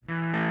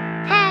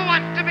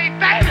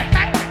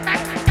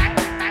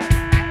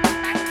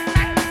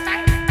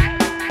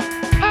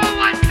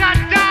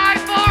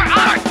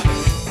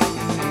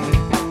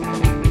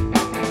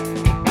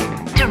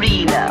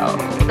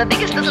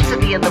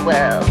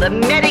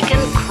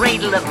American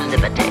cradle of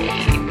liberty.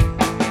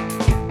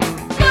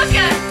 Look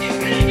at you!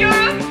 You're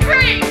a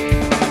freak!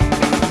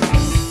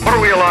 What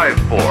are we alive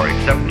for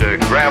except to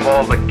grab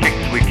all the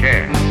kicks we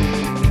can?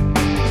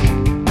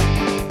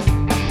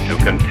 To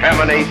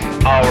contaminate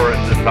our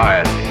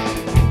society.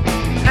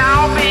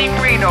 Now being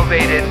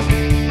renovated.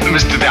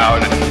 Mr.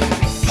 Dowd.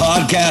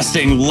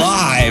 Podcasting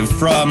live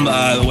from,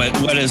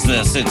 what is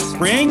this? It's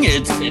spring?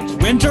 It's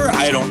winter?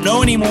 I don't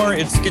know anymore.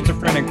 It's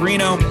Schizophrenic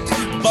Reno,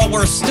 but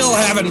we're still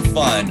having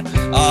fun.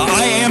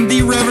 I am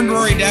the Reverend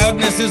Rory Dowd,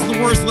 and this is the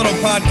worst little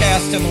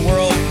podcast in the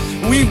world.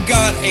 We've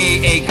got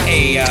a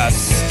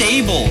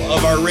stable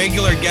of our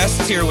regular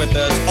guests here with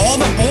us, all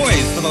the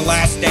boys for the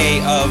last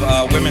day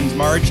of Women's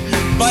March,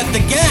 but the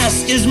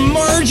guest is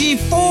Margie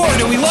Ford,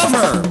 and we love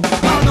her.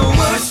 On the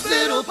worst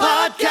little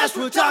podcast,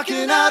 we're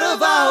talking out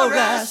of our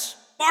ass.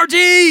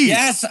 Margie!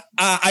 Yes,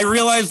 I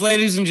realize,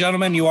 ladies and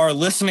gentlemen, you are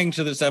listening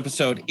to this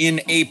episode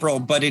in April,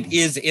 but it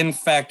is, in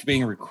fact,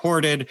 being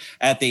recorded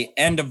at the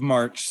end of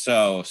March,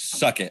 so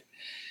suck it.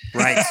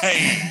 Right.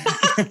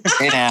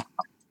 Hey, now.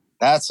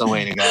 That's the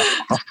way to go.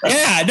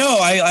 Yeah, no,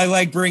 I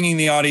like bringing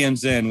the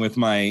audience in with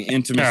my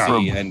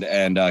intimacy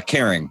and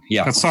caring.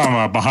 Yeah. That's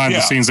some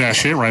behind-the-scenes ass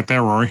shit right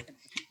there, Rory.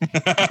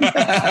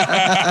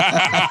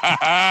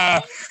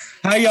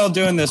 How y'all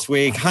doing this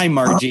week? Hi,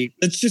 Margie.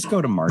 Let's just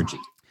go to Margie.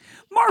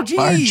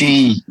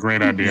 Margie.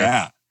 Great idea.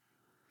 Yeah.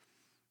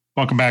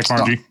 Welcome back,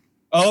 Margie.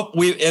 Oh,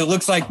 it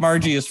looks like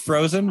Margie is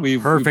frozen.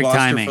 We've lost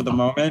timing her for the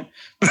moment.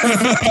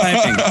 Perfect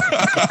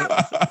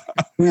timing.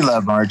 We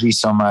love Margie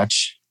so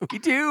much. We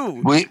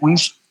do.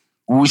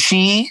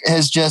 She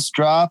has just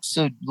dropped,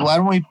 so why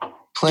don't we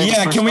play?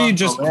 Yeah, the can we first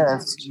just on the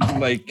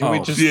list? can we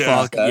just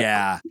Fuck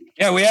yeah.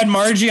 Yeah, we had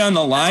Margie on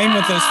the line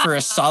with us for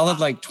a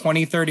solid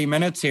 20, 30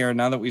 minutes here.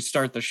 Now that we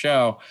start the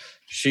show,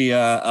 she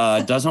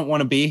doesn't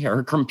want to be here.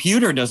 Her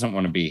computer doesn't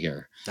want to be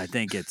here. I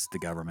think it's the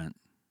government.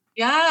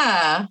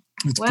 Yeah.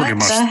 It's What pretty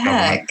much the the government.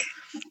 heck?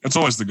 It's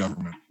always the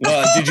government.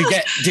 Well, did you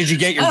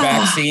get your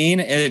vaccine?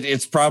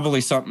 It's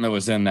probably something that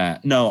was in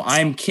that. No,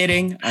 I'm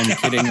kidding. I'm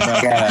kidding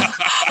about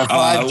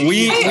that.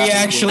 We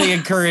actually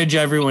encourage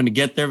everyone to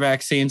get their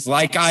vaccines,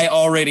 like I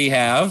already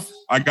have.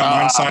 I got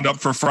mine signed up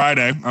for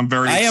Friday. I'm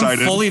very excited. I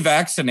am fully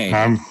vaccinated.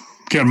 I'm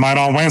getting mine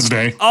on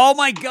Wednesday. Oh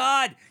my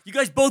God. You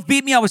guys both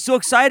beat me. I was so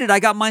excited. I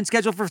got mine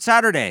scheduled for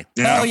Saturday.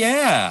 Yeah. Hell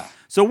yeah.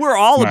 So we're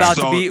all Nice.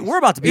 we're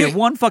about to be a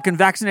one fucking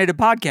vaccinated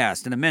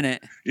podcast in a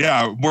minute.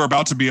 Yeah, we're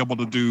about to be able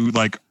to do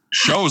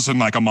shows in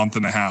a month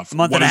and a half. A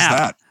month What and a is half.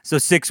 that? So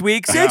 6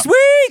 weeks. Yeah. 6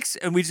 weeks.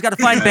 And we just got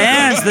to find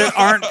bands that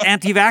aren't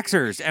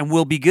anti-vaxxers and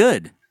we'll be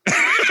good.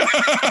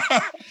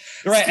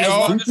 Right. As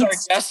long as our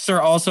guests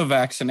are also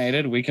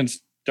vaccinated, we can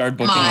start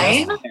booking.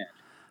 Mine? guests.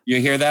 You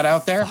hear that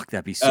out there? Fuck,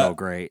 that'd be so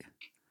great.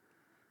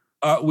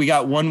 We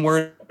got one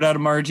word out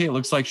of Margie. It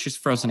looks like she's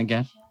frozen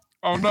again.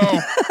 Oh, no.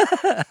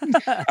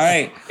 All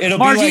right. It'll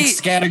Margie- be like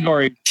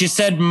Scattergory. She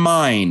said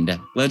mind.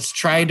 Let's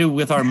try to,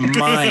 with our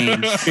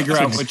mind, figure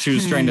out what she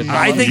was trying to tell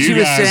I us. think you she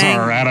was guys saying-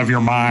 are out of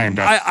your mind.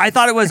 I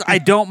thought it was, I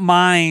don't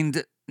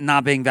mind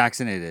not being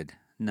vaccinated.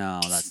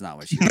 No, that's not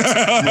what she was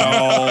saying.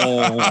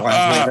 No.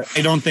 I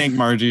don't think,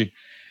 Margie.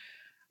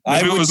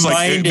 Maybe I it was would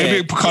mind maybe it.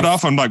 it cut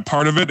off on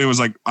part of it. It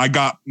was I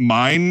got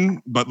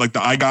mine, but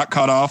the I got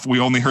cut off. We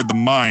only heard the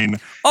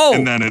mine, Oh.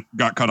 and then it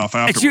got cut off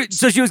And afterwards.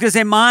 so she was going to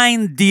say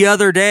mine the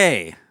other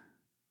day,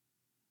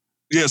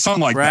 Yeah,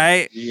 something like that.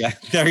 right? Yeah,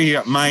 there you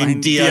go.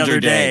 Mine the other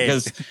day.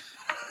 Because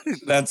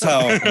that's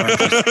how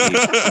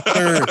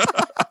her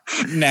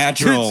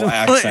natural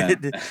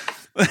accent.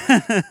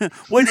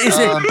 What is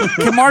it?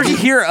 Can Margie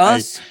hear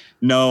us?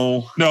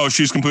 No. No,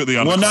 she's completely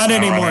on. Well, the not call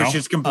anymore. right now.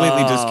 She's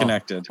completely Oh.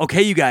 disconnected.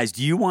 Okay, you guys,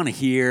 do you want to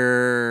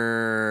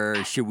hear,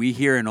 should we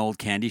hear an old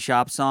Candy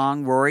Shop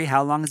song? Rory,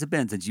 how long has it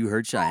been since you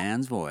heard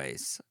Cheyenne's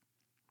voice?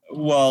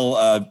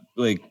 Well,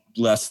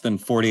 less than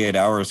 48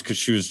 hours because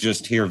she was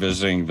just here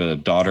visiting the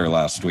daughter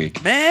last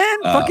week.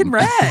 Man, fucking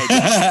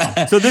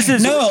rad. So this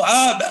is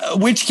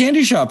which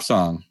Candy Shop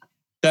song?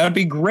 That would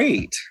be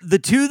great. the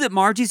two that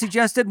Margie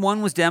suggested.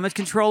 One was Damage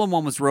Control and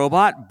one was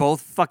Robot.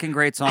 Both fucking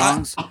great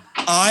songs.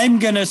 I'm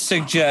going to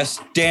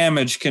suggest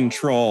Damage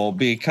Control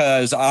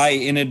because I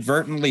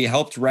inadvertently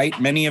helped write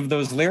many of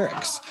those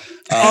lyrics.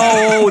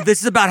 Oh, this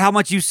is about how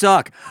much you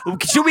suck.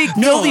 Should we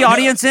fill the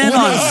audience in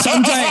on?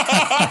 Sometimes,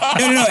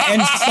 no.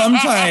 And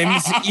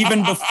sometimes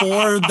even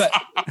before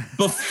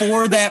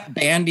that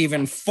band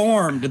even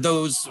formed,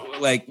 those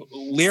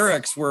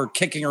lyrics were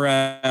kicking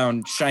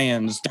around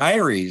Cheyenne's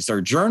diaries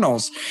or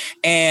journals,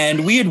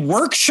 and we had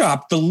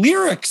workshopped the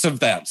lyrics of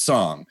that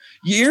song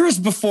years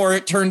before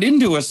it turned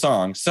into a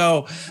song.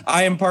 So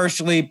I am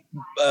partially,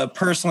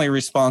 personally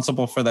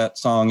responsible for that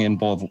song in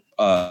both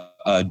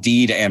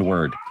deed and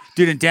word.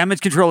 Dude, and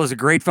Damage Control is a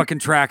great fucking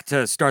track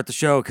to start the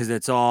show because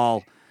it's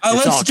all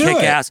let's do it.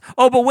 kick-ass.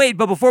 Oh,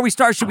 but before we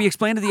start, should we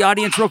explain to the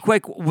audience real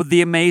quick with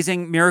the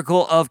amazing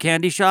miracle of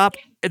Candy Shop?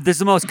 This is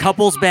the most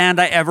couples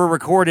band I ever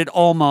recorded,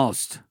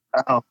 almost.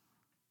 Oh,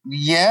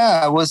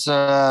 yeah, it was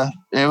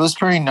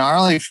pretty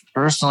gnarly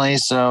personally.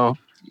 So,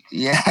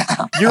 yeah.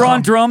 You're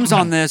on drums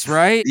on this,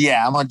 right?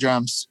 Yeah, I'm on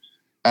drums.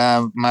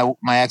 my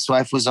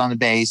ex-wife was on the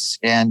bass,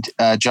 and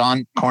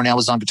John Cornell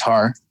was on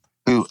guitar,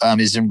 who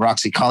is in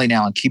Roxy Collie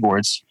now on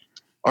keyboards.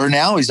 Or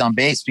now he's on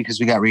bass because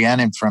we got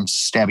Rhiannon from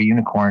Stabby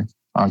Unicorn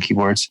on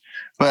keyboards.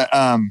 But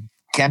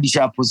Candy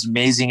Shop was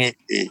amazing. It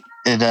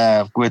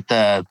with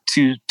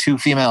two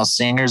female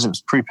singers, it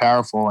was pretty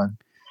powerful, and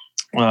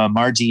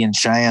Margie and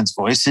Cheyenne's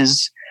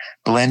voices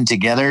blend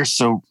together.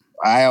 So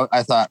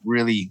I thought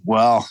really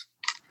well,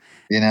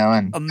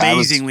 and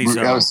amazingly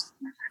so.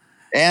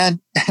 And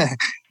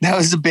that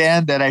was a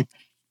band that I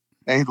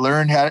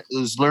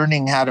was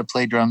learning how to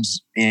play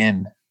drums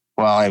in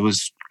while I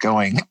was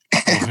going.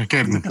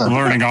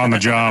 Learning on the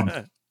job.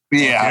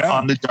 Yeah,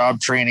 on the job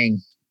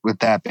training with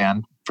that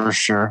band for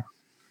sure.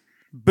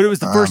 But it was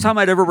the first time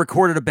I'd ever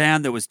recorded a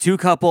band that was two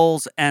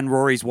couples and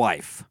Rory's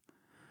wife.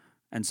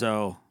 And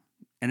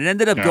it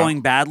ended up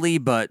going badly,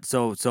 but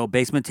so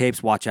Basement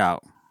Tapes, watch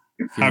out.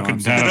 How could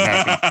that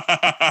have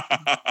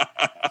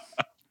happened?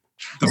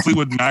 The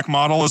Fleetwood Mac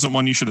model isn't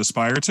one you should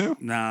aspire to?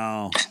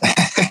 No.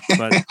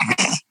 But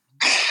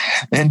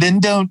and then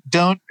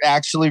don't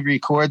actually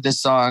record the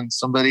song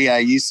Somebody I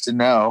Used to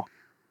Know.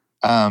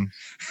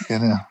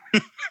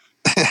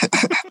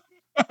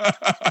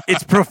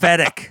 It's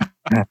prophetic.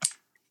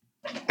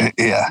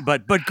 Yeah.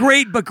 But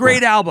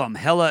great album.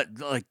 Hella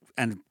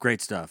and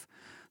great stuff.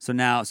 So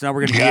now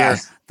we're gonna hear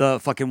the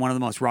fucking one of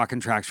the most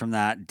rockin' tracks from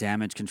that,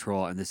 Damage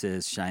Control, and this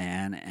is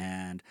Cheyenne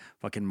and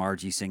fucking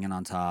Margie singing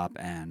on top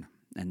and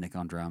Nick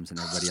on drums and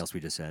everybody else we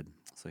just said.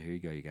 So here you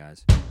go, you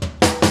guys.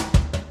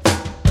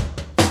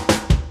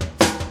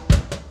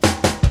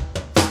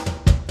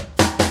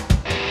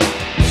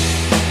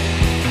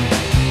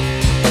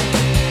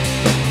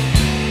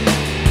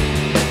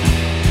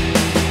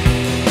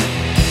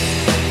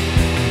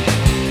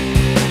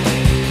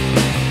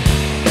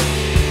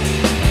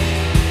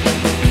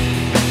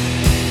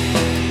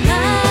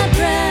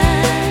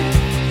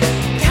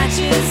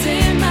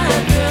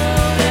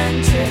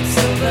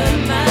 Over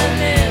my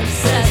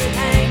lips as it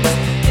hangs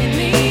in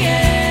the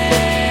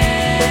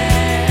air.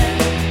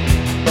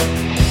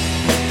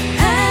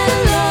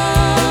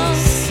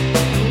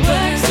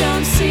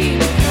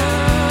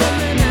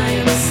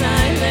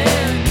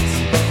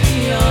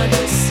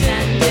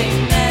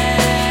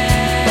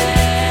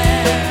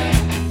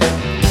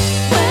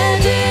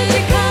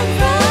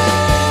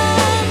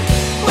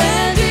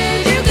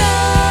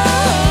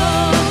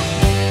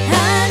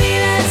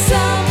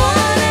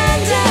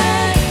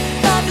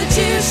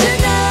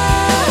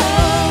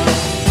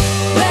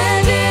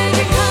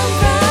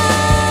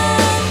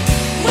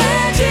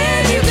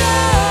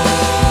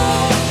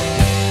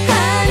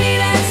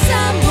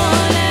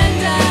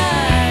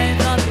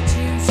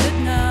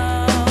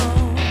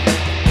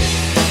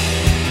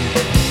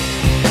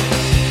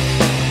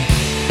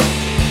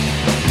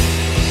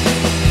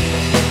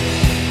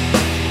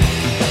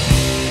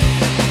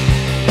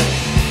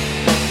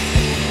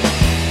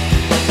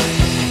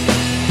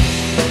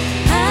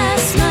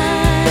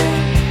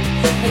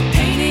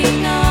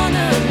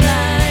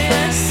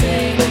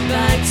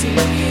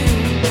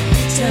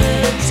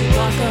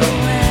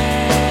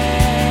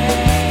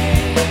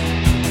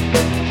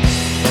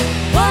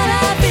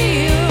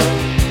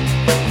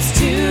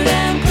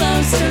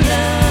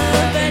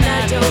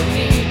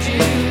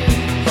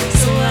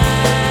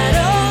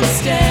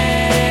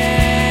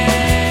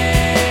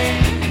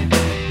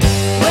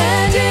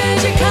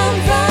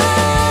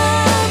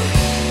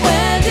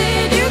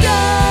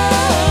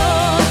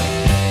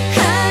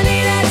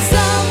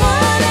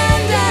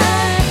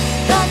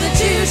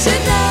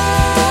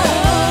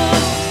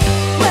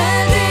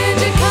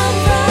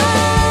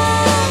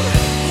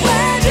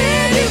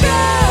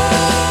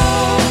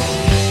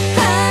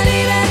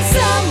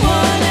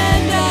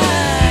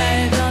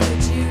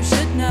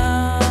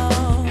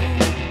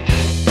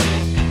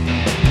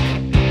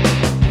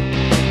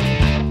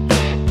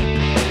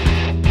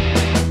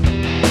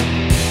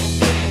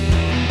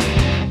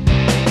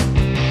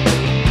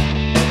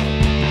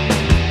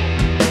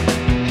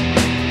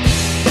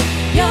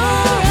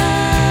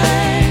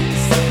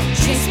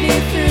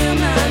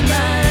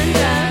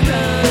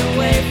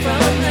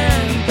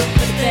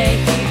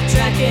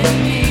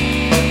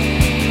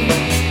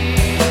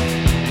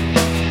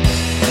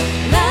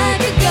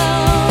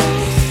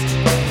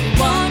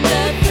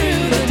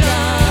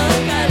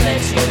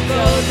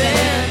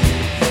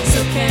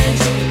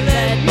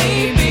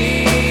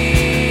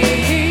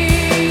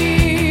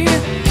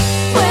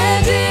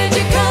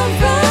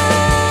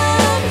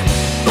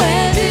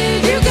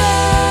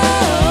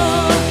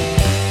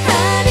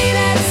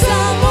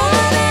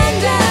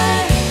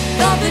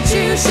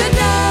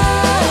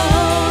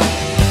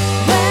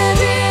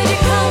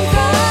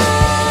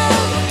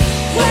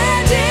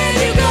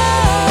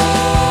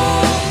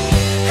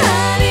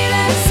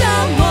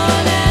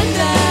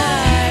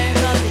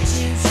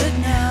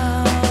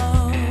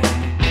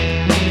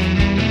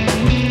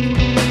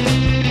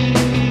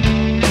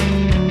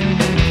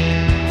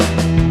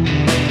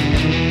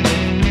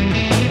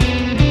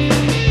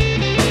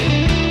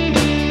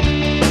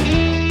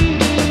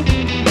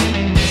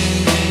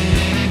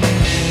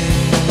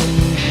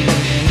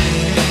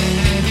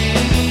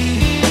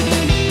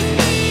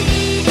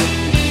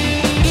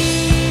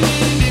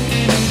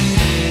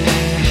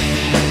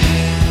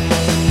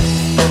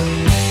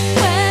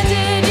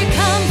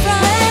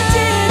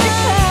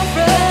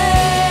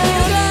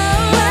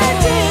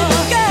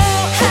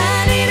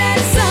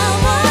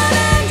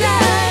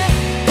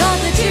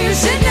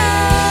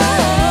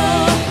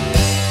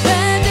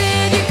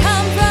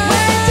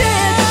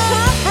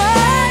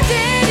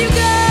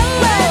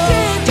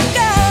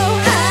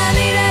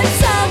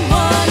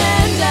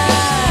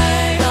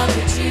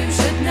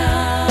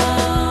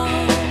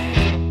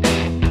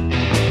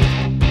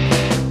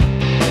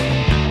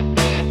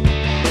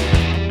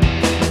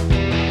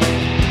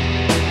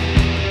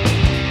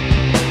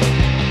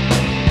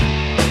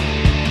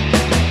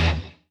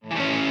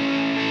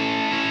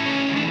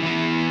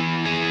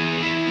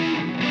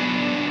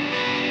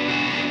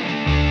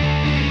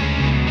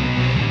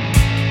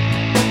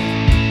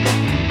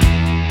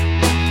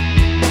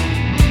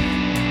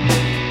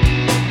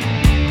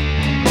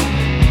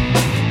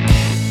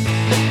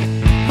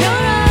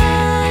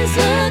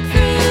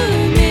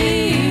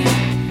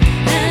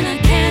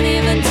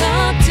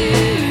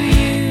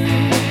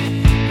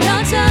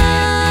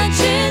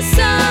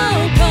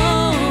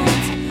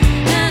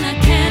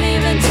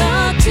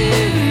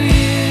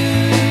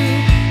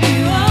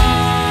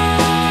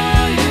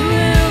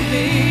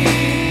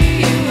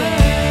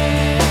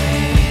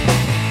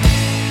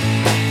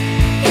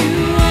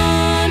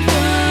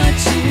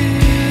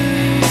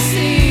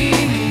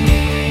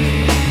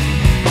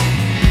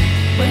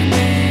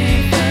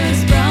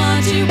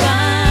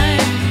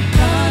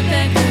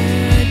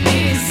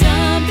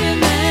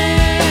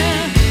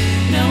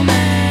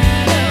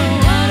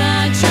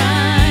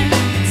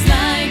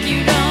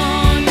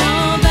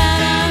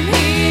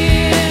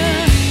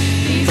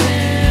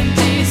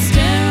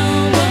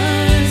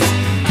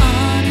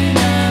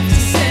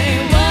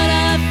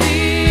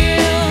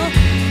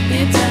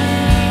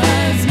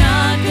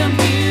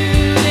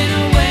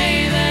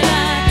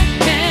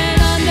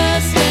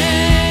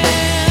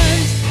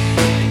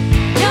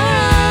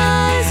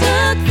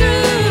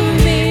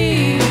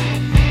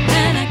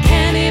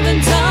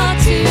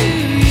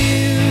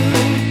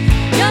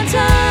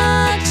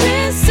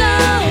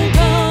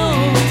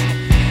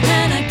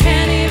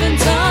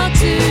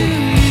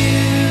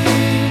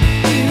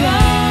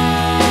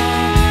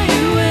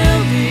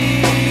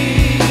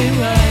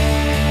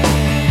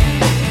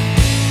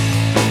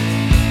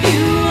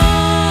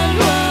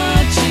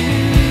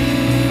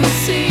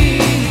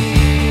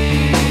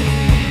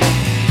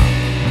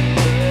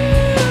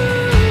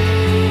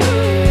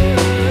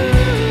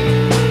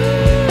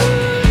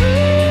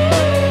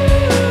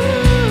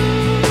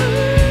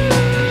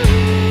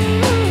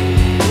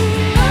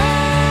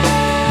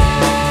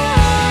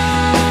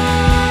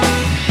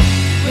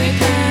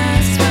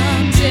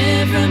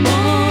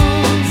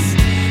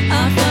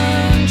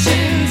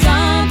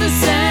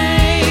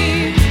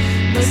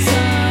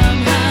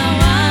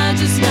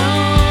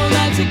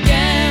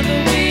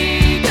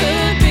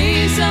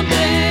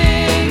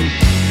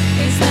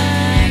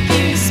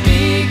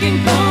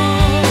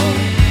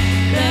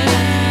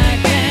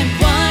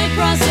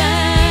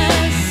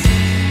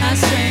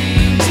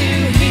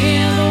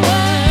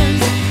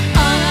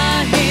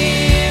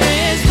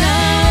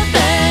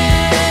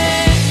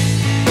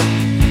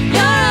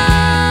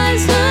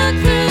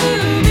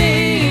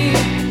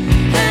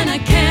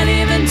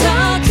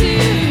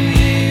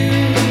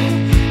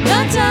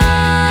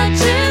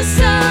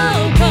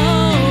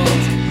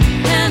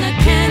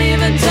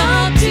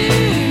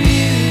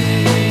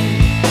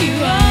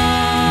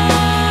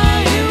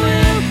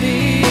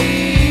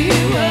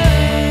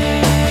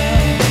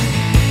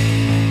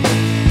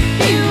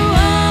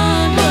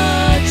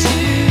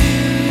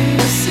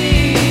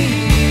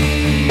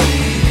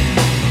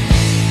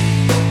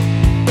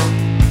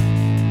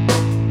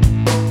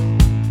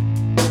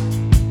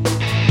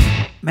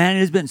 Man, it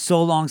has been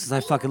so long since I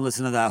fucking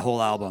listened to that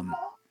whole album.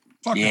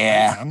 Fucking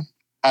Yeah. man.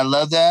 I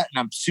love that, and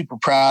I'm super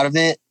proud of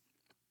it.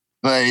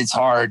 But it's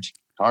hard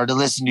to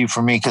listen to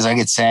for me because I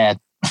get sad.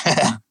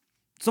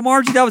 So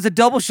Margie, that was a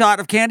double shot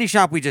of Candy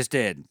Shop we just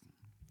did.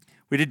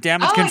 We did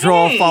Damage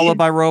Control hey. followed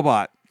by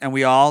Robot, and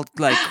we all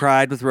like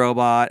cried with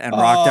Robot and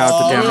rocked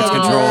out the Damage yeah.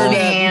 Control.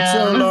 Man.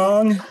 So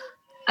long.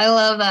 I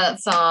love that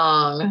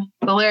song.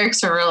 The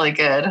lyrics are really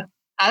good.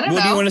 I don't know.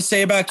 What do you want to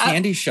say about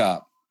Candy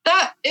Shop?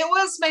 That it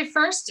was my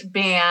first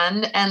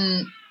band,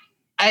 and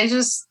I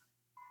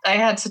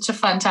had such a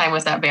fun time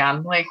with that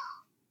band. Like,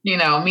 you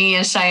know, me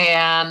and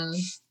Cheyenne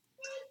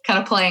kind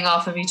of playing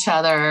off of each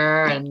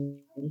other, and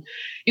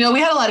you know, we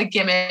had a lot of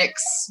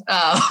gimmicks,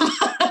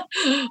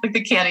 like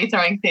the candy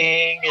throwing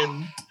thing,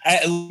 and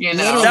you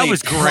know, Literally That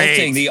was great.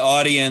 pelting the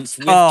audience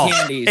with Oh,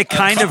 candies. it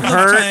kind a of couple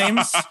hurt.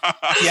 times.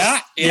 Yeah.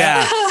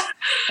 Yeah.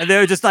 And they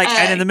were just like,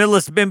 and in the middle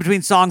of, in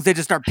between songs, they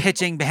just start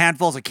pitching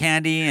handfuls of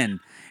candy, and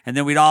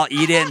then we'd all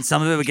eat it, and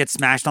some of it would get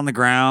smashed on the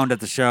ground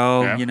at the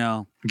show, Yeah. you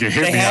know. Get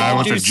hit They in the eye had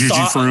with to a do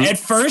juju fruit. At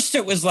first,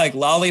 it was like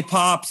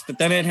lollipops, but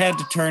then it had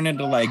to turn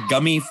into like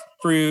gummy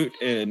fruit,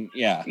 and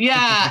yeah.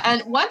 yeah.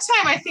 And one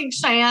time, I think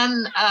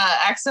Cheyenne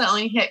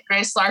accidentally hit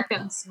Grace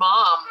Larkin's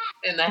mom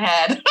in the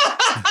head.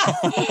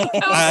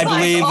 I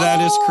believe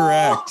that is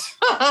correct.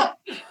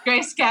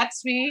 Grace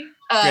Gatsby.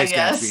 Grace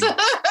Yes. Gatsby.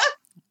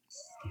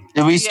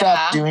 Did we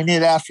stop doing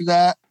it after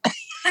that?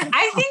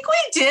 I think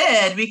we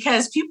did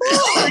because people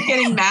were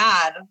getting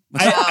mad.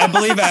 I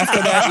believe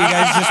after that, you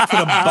guys just put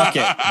a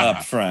bucket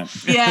up front.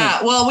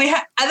 Yeah. Well, and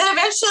then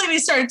eventually we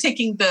started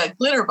taking the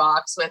glitter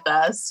box with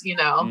us, you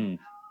know,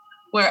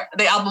 where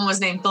the album was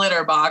named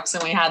Glitter Box,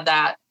 and we had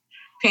that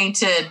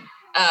painted,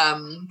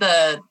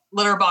 the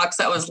glitter box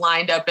that was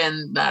lined up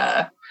in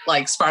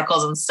like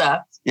sparkles and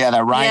stuff. Yeah,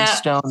 that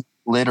rhinestone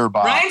glitter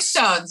box.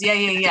 Rhinestones.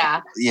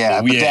 Yeah.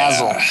 Yeah,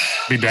 bedazzled.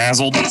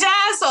 Bedazzled.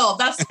 Bedazzled.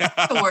 That's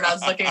the word I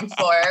was looking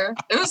for.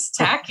 It was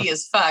tacky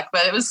as fuck,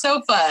 but it was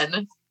so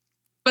fun.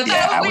 But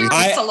Yeah, we were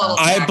just a little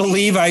I tacky.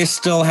 believe I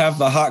still have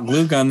the hot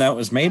glue gun that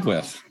was made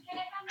with.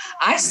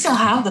 I still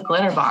have the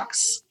glitter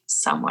box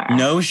somewhere.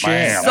 No shit.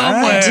 Bam.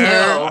 I Somewhere.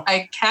 do.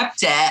 I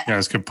kept it. You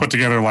guys could put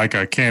together like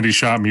a candy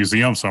shop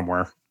museum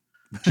somewhere.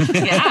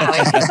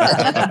 Yeah.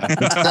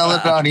 Sell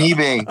it on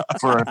eBay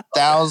for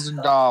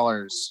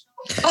 $1,000.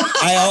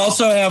 I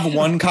also have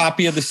one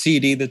copy of the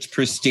CD that's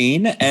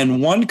pristine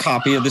and one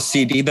copy of the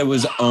CD that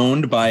was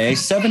owned by a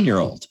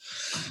 7-year-old.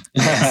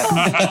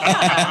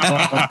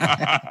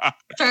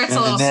 Sure, it's a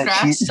little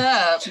scratched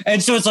up.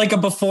 And so it's like a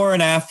before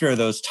and after of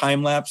those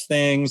time lapse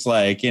things,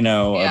 like, you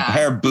know, Yeah. a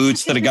pair of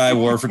boots that a guy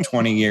wore for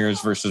 20 years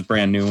versus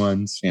brand new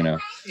ones, you know.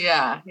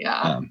 Yeah.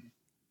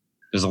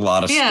 There's a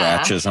lot of Yeah.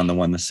 scratches on the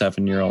one the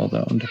 7-year-old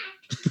owned.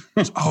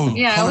 Oh,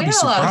 Yeah, we I'd be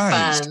had a lot of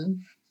surprised.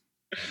 fun.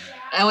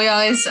 And we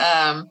always,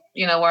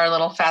 wear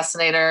little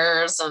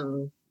fascinators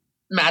and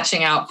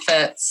matching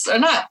outfits. Or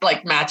not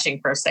like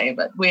matching per se,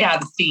 but we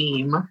had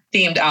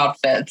themed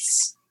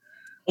outfits.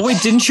 Oh,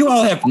 wait, didn't you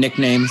all have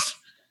nicknames?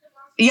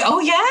 Yeah, oh,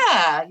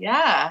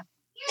 yeah.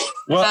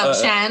 Well,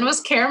 Shan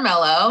was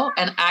Caramello,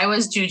 and I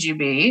was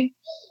Jujubee.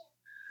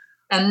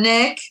 And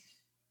Nick,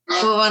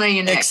 well, one of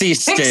you, Nick? Pixie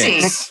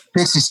Sticks.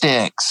 Pixie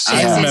Sticks.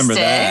 I Yeah. remember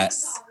that.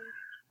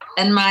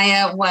 And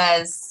Maya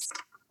was,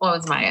 what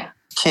was Maya?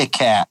 Kit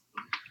Kat.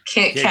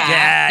 Kit Kit Kat.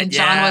 Kat, And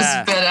John yeah.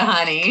 was Bit of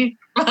Honey.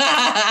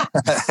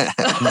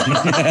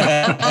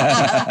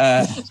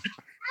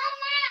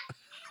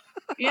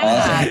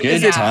 Yeah.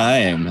 Good yeah.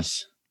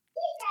 times.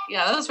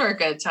 Yeah, those were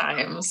good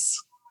times.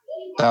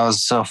 That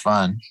was so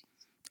fun.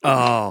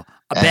 Oh,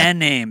 a band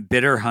name,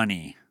 Bitter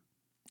Honey.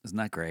 Isn't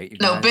that great? you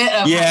No, guys? Bit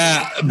of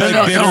Yeah, Honey. but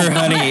No, Bitter no.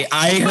 Honey.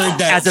 I heard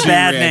that As a too,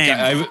 bad Rick.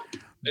 name.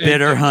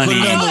 Bitter Honey.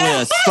 Put it on the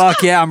list.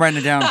 Fuck yeah, I'm writing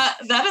it down.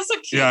 That is a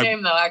cute Yeah.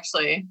 name, though,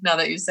 actually, now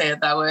that you say it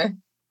that way.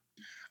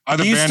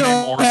 Either Do you band name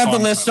still or have the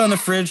song list title. on the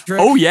fridge, Rick?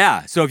 Oh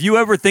yeah. So if you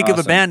ever think of a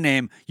Awesome. band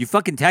name, you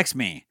fucking text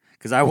me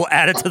because I will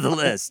add it to the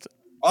list.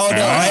 Oh, no,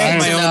 I have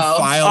my own No.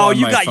 file Oh, on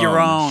you my got your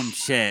phone. own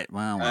shit.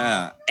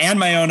 Wow. And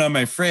my own on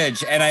my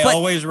fridge. And I But-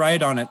 always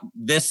write on it,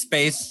 this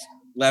space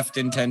left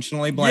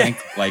intentionally blank,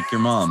 like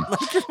your mom.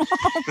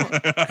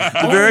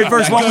 The very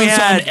first That one we goes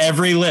had. on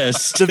every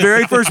list. The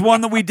very first one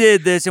that we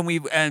did this,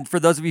 and for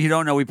those of you who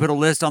don't know, we put a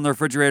list on the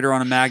refrigerator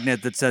on a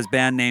magnet that says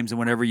band names, and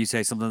whenever you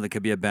say something that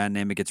could be a band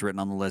name, it gets written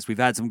on the list. We've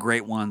had some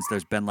great ones.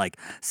 There's been like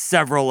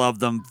several of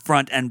them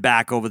front and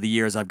back over the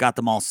years. I've got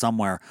them all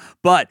somewhere.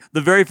 But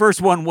the very first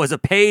one was a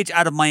page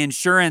out of my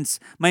insurance.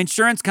 My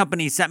insurance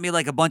company sent me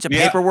like a bunch of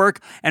Yeah.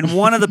 paperwork, and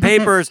one of the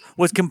papers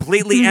was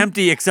completely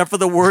empty except for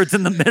the words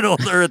in the middle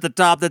or at the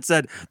top that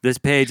said, "This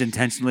page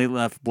intentionally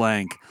left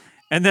blank."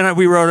 And then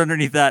we wrote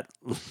underneath that,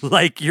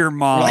 "Like your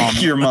mom."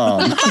 Like your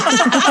mom. And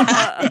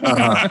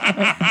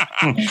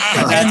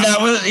that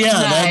was, yeah,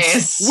 Nice.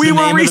 that's We the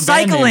were name of the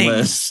band name recycling.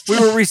 list. We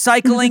were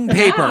recycling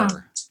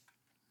paper.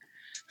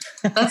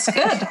 That's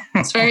good.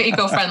 It's very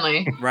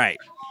eco-friendly. Right.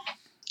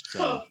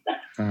 So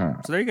Uh-huh.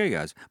 there you go, you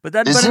guys. But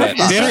that, Is but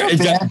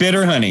it-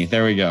 Bitter Honey.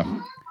 There we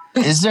go.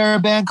 Is there a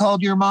band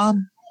called Your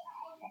Mom?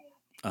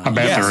 I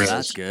bet Yes. there is.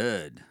 That's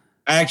good.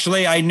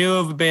 Actually, I knew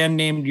of a band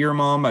named Your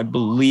Mom, I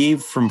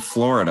believe, from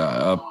Florida,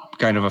 a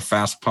kind of a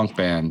fast punk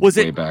band. Was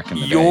way it back in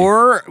the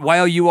your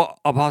Y-O-U Y-E-R?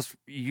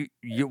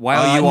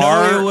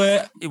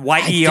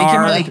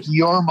 Y-E-R? Like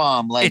your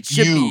mom, like It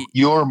should you, be-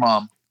 your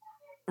mom,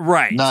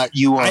 Right. not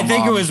you are I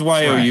think it mom. was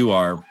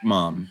Y-O-U-R,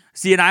 Mom.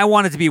 See, and I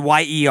want it to be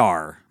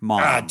Y-E-R,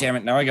 Mom. Ah, damn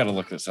it. Now I got to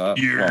look this up.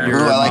 Yeah.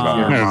 Ooh, I like Mom.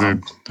 your Yeah,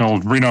 mom. the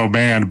old Reno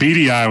band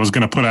Beady Eye was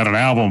going to put out an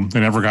album. They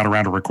never got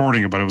around to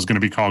recording it, but it was going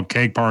to be called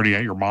Cake Party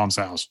at Your Mom's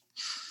House.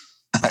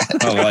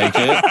 I like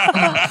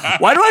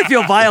it. Why do I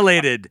feel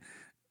violated?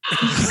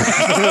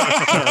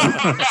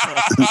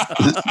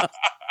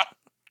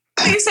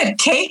 You said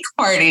cake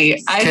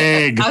party.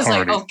 Keg I was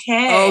like, party.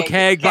 okay.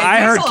 Okay, but That I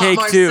makes heard a lot cake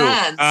more too.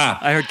 sense. Ah,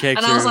 I heard cake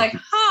And too. I was like,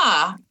 cake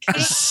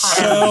party.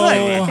 so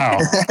Wow.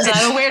 Is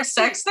that a weird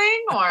sex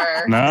thing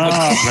or? No,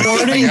 I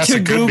according guess to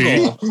it could be.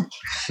 Google,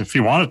 If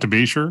you want it to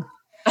be, sure.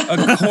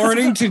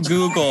 according to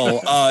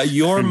Google,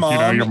 Your Mom, You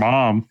know, your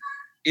mom.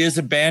 is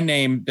a band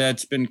name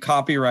that's been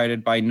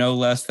copyrighted by no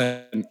less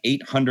than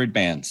 800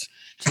 bands.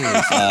 Ooh.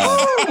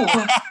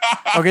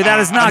 Okay, that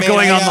is not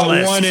going I on the got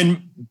list. one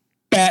in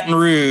Baton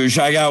Rouge.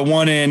 I got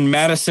one in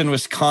Madison,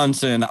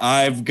 Wisconsin.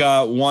 I've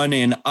got one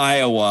in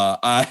Iowa.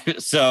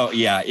 So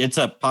yeah, it's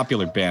a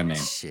popular band name.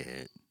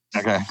 Shit.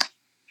 Okay.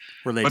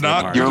 Relate But to the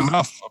not party. good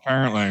enough,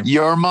 apparently.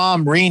 Your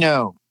mom,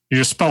 Reno. You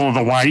just spell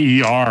the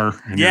Y-E-R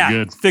and Yeah,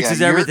 you're good.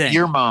 fixes Yeah, everything.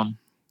 Your mom.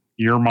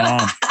 Your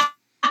mom.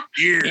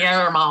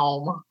 Your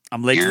mom.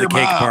 I'm late to Your the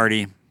cake mom.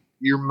 party.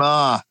 Your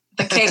ma.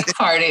 The cake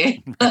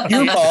party.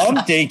 Your mom,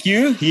 thank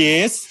you.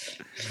 Yes.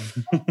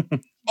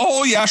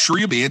 Oh, yeah, sure,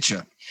 you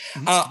betcha.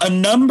 A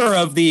number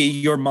of the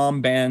Your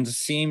Mom bands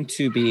seem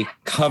to be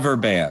cover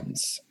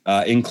bands,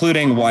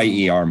 including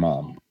YER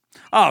Mom.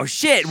 Oh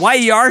shit!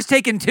 YER's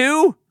taken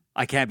two?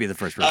 I can't be the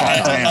first person.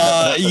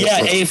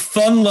 Yeah, a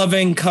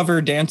fun-loving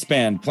cover dance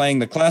band playing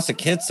the classic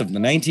hits of the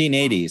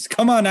 1980s.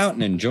 Come on out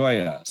and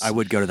enjoy us. I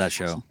would go to that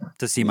show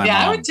to see my Yeah,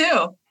 mom. I would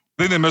too.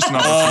 I think they missed an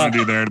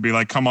opportunity there to be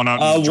like, come on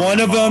out. And enjoy One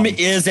your of them mom.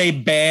 is a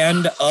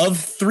band of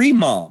three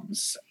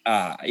moms.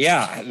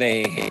 Yeah,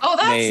 they. Oh,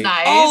 that's they-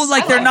 nice. Oh,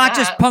 like I they're not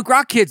just that. punk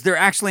rock kids; they're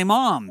actually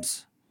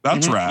moms.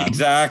 That's Mhm, rad.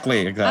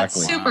 Exactly. That's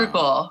super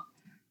cool.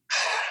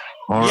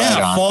 All Yeah,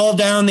 right on. fall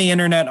down the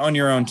internet on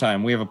your own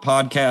time. We have a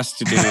podcast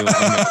to do.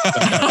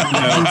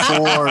 Move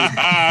forward.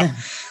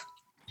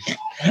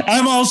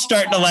 I'm all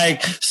starting to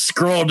like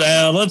scroll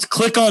down. Let's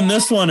click on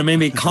this one and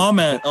maybe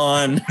comment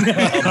on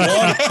a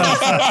blog.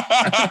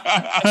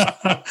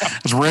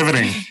 It's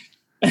riveting.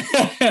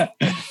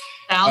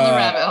 Down the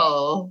rabbit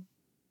hole.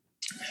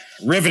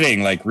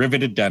 Riveting, like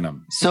riveted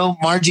denim. So,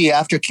 Margie,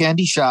 after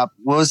Candy Shop,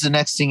 what was the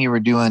next thing you were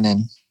doing?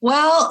 And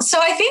Well, so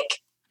I think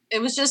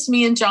it was just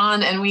me and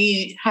John, and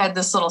we had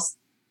this little.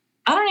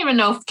 I don't even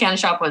know if Candy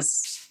Shop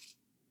was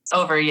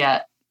over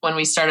yet when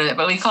we started it,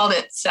 but we called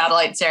it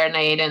Satellite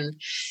Serenade, and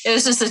it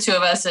was just the two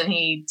of us, and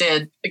he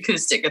did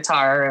acoustic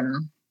guitar, and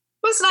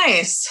it was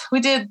nice. We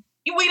did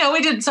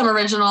some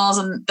originals,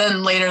 and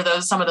then later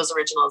some of those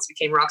originals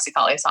became Roxy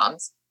Collie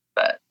songs.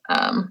 But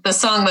the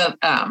song that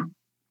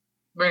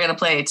we're gonna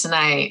play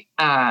tonight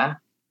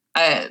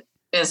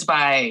is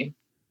by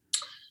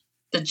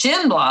the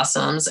Gin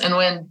Blossoms, and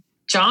when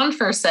John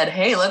first said,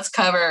 "Hey, let's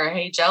cover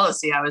Hey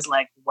Jealousy," I was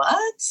like,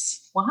 "What?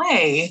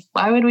 Why?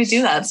 Why would we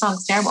do that? That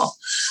song's terrible."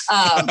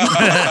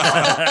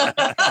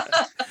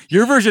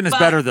 Your version is But-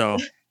 better though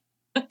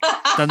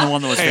than the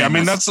one that was. Hey, I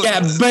mean, famous.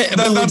 that's Yeah, but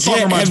that song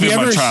legit, reminds have me you of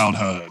my ever-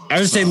 childhood. I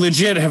would say so.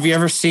 legit. Have you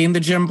ever seen the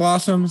Gin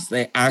Blossoms?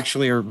 They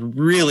actually are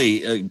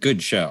really a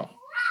good show.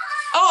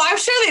 Oh, I'm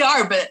sure they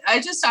are, but I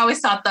just always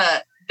thought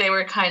that they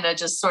were kind of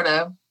just sort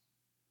of,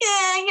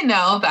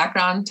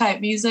 background type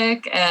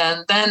music.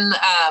 And then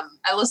I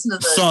listened to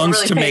the Songs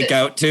really to paid make it-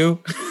 out to.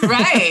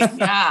 Right?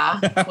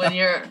 Yeah, when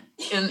you're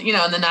in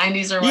the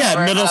 90s or whatever.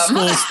 Yeah, middle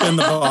school spin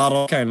the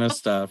bottle kind of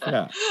stuff.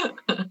 Yeah.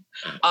 I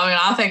mean,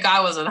 I think I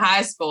was in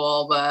high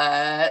school,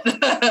 but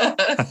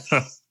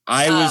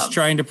I was Um,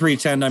 trying to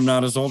pretend I'm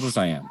not as old as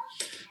I am.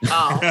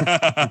 oh.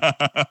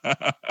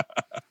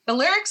 The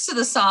lyrics to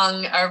the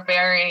song are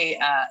very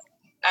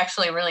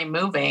actually really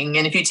moving,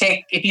 and if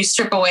you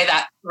strip away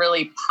that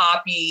really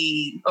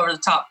poppy over the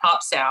top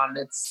pop sound,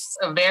 it's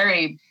a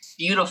very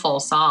beautiful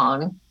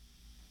song.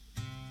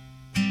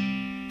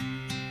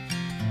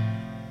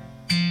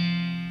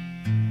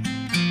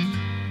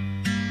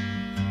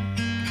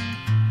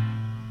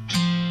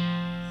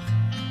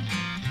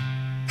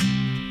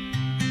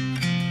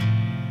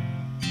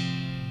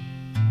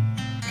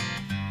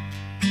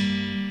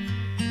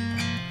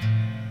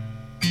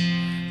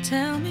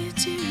 Tell me,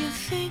 do you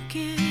think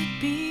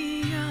it'd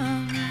be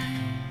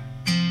alright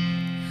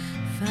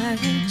if I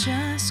could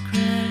just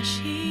crash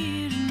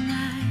here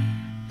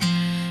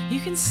tonight? You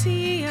can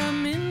see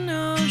I'm in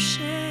no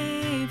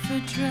shape for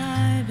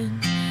driving.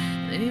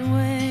 And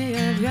anyway,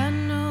 I've got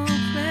no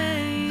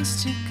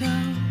place to go.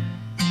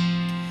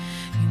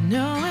 You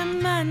know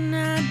it might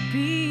not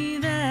be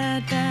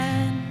that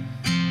bad.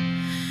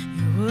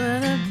 You were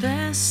the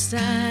best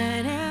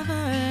I'd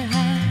ever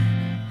had.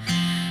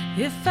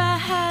 If I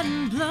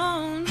hadn't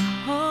blown the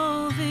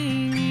whole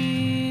thing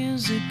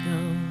years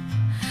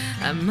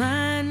I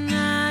might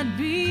not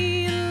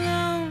be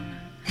alone.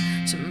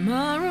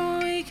 Tomorrow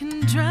we can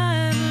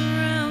drive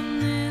around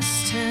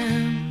this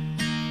town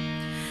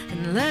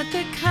and let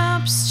the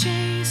cops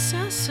chase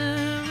us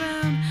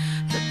around.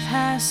 The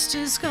past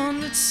is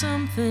gone, but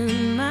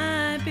something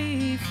might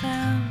be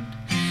found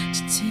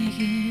to take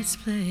its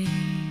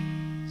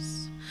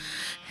place.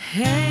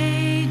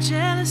 Hey,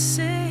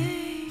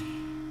 jealousy.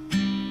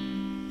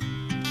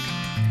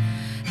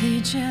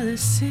 Hey,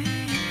 jealousy.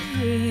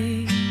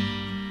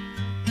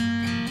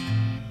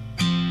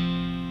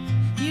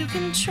 You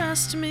can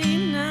trust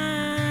me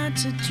not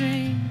to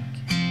drink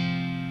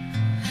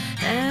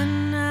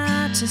and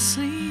not to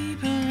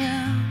sleep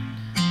around.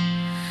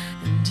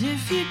 And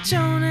if you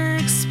don't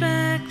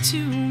expect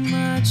too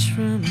much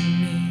from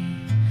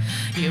me,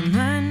 you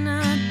might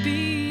not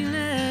be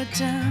let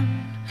down.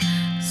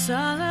 'Cause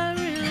all I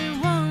really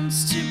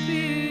want's to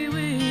be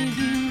with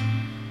you,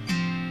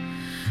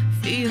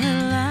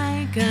 feeling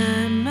like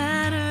I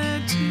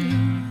matter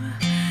too.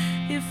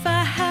 If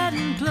I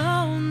hadn't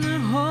blown the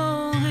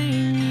whole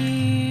thing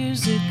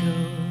years ago,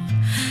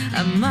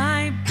 I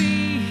might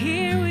be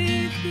here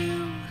with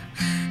you.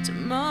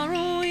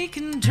 Tomorrow we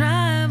can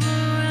drive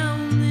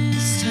around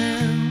this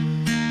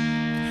town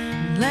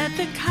and let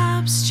the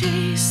cops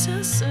chase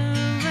us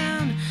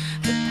around.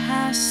 The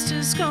past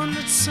is gone,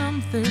 but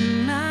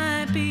something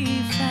might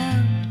be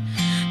found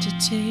to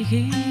take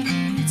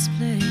its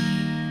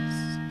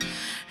place.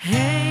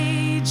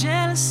 Hey,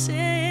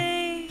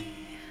 jealousy,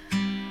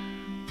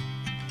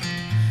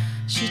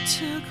 she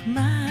took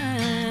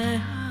my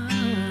heart.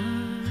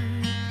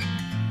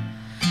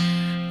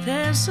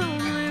 There's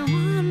only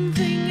one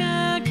thing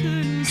I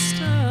couldn't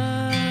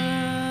start.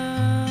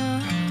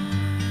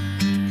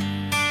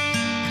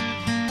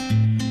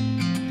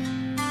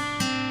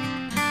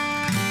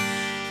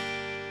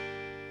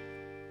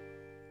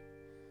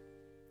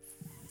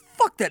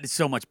 Fuck, that is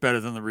so much better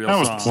than the real That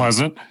was song.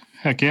 pleasant.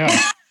 Heck yeah.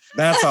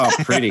 That's all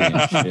pretty and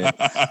shit.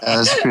 That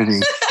was pretty.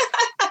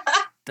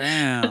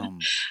 Damn.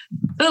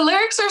 The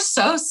lyrics are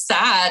so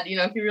sad, you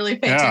know, if you really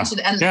pay Yeah. attention.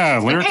 And Yeah,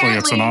 lyrically,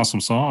 it's an apparently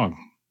awesome song.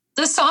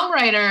 the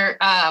songwriter,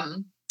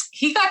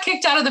 he got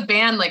kicked out of the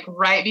band like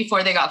right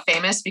before they got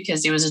famous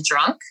because he was a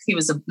drunk. He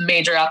was a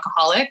major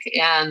alcoholic.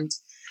 And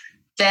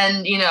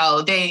then, you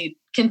know, they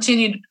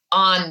continued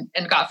on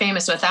and got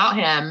famous without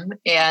him.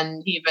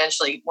 And he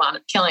eventually wound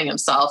up killing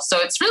himself. So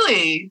it's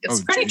pretty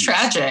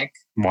tragic.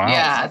 Wow.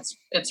 Yeah,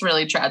 it's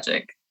really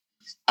tragic.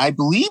 I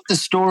believe the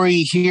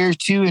story here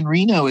too in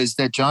Reno is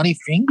that Johnny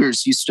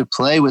Fingers used to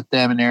play with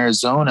them in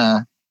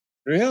Arizona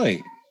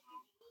Really?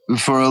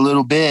 for a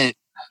little bit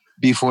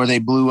before they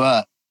blew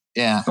up.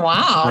 Yeah.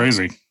 Wow.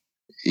 Crazy.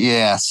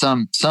 Yeah.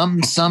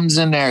 Some's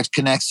in there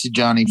connects to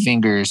Johnny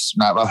Fingers.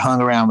 I've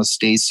hung around with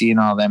Stacy and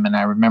all them, and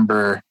I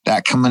remember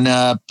that coming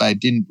up. I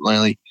didn't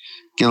really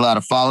get a lot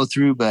of follow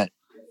through, but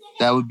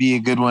that would be a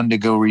good one to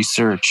go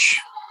research.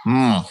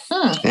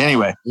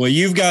 Anyway. Well,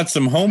 you've got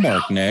some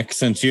homework, Nick,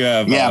 since you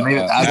have maybe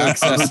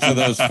access to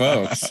those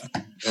folks.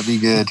 That'd be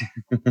good.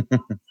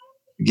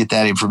 Get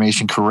that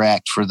information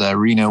correct for the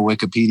Reno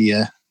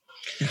Wikipedia.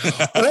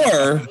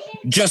 Or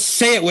just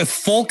say it with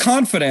full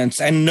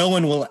confidence and no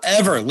one will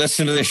ever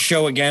listen to this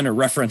show again or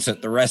reference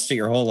it the rest of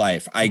your whole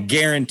life. I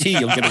guarantee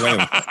you'll get away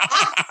with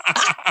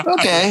it.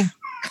 Okay.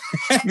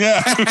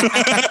 Yeah.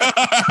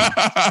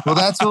 Well,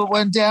 that's what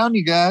went down,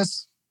 you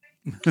guys.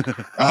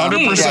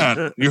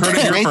 100%. You heard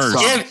it here Great first.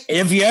 song.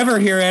 If you ever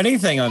hear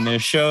anything on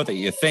this show that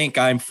you think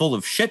I'm full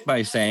of shit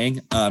by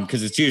saying,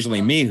 because it's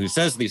usually me who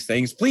says these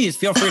things, please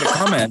feel free to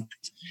comment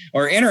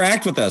or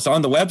interact with us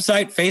on the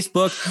website,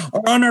 Facebook,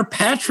 or on our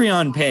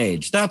Patreon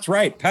page. That's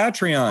right,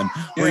 Patreon,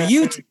 where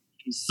you can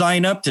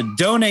sign up to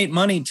donate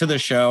money to the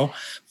show.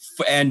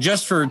 And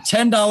just for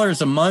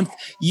 $10 a month,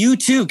 you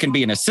too can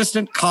be an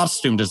assistant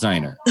costume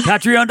designer.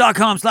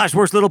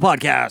 Patreon.com/worst little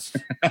podcast.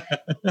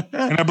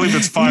 And I believe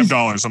it's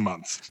 $5 a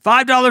month.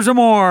 $5 or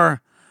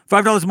more.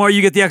 $5 more,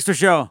 you get the extra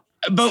show.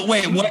 But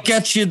wait, what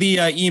gets you the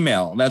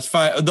email? That's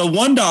fine. The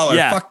 $1,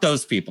 Yeah. fuck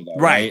those people, though,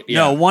 Right. right? Yeah.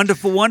 No, one to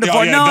four. Yeah,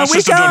 No, that's we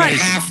just a got donation.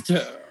 Have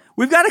to.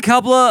 we've got a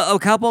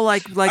couple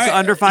like right,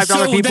 under $5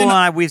 so people, then-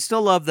 and we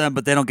still love them,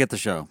 but they don't get the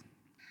show.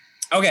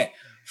 Okay,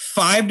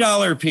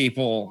 $5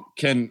 people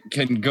can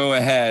go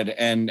ahead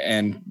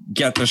and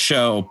get the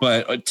show,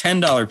 but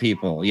 $10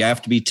 people, you have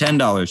to be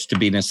 $10 to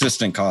be an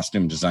assistant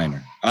costume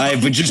designer.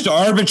 I've just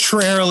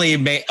arbitrarily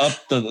made up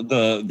the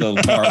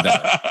bar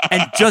there.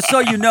 And just so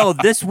you know,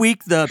 this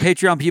week the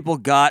Patreon people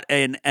got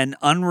an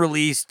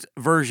unreleased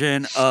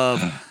version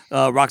of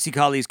Roxy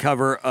Colley's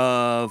cover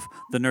of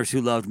 "The Nurse Who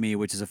Loved Me,"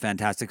 which is a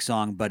fantastic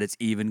song, but it's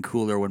even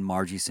cooler when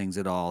Margie sings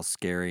it all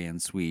scary and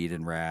sweet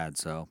and rad.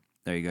 So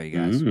there you go, you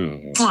guys.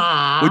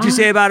 Aw. What'd you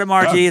say about it,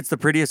 Margie? It's the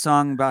prettiest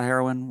song about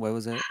heroin. What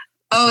was it?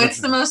 Oh,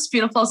 it's the most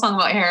beautiful song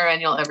about heroin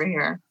you'll ever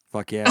hear.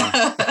 Fuck yeah.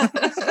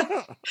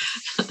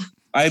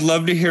 I'd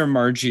love to hear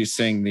Margie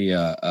sing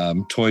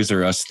the Toys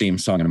R Us theme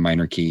song in a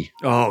minor key.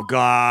 Oh,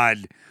 God.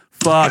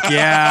 Fuck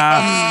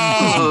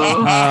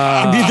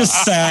yeah. It'd be the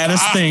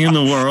saddest thing in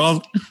the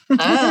world.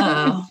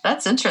 Oh,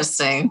 that's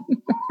interesting.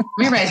 Let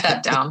me write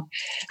that down.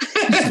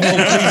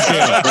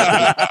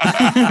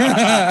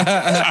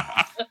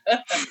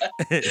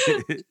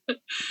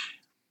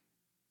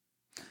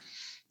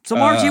 So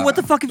Margie, what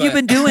the fuck have you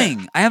been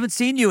doing? I haven't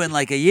seen you in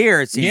like a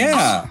year, it seems.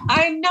 Yeah.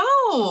 I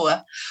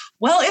know.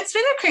 Well, it's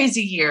been a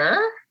crazy year.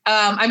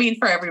 I mean,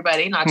 for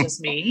everybody, not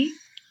just me.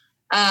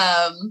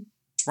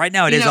 Right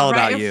now, it is all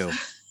about you.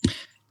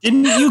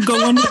 Didn't you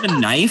go under the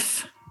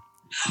knife?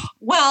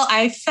 Well,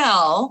 I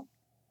fell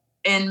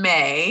in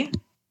May.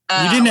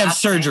 You didn't have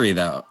surgery,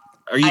 though.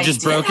 Or you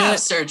just broke it? I did have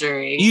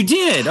surgery. You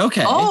did?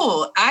 Okay.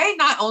 Oh, I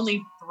not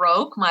only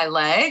broke my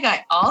leg,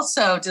 I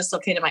also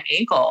dislocated my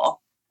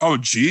ankle. Oh,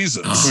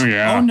 Jesus. Oh,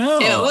 yeah. Oh, no.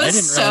 It was I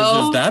didn't realize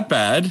it was that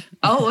bad.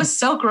 Oh, it was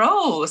so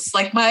gross.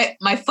 Like my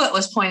foot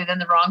was pointed in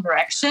the wrong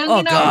direction. Oh,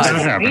 you know? God. It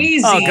was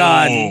crazy. Oh,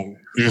 God. Oh.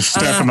 You just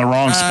step in the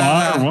wrong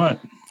spot or what?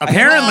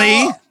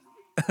 Apparently.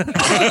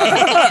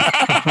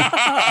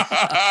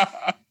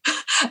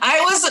 I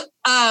was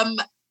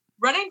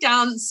running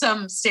down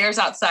some stairs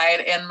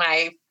outside and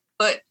my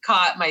foot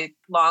caught my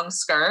long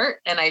skirt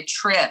and I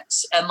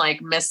tripped and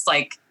like missed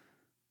like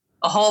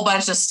a whole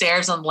bunch of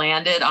stairs and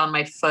landed on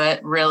my foot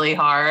really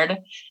hard.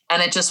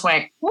 And it just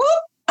went whoop.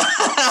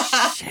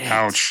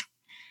 Ouch.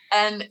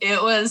 And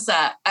it was,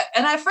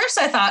 and at first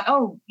I thought,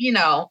 oh, you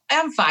know,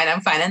 I'm fine.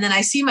 And then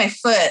I see my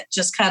foot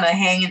just kind of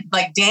hanging,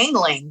 like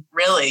dangling,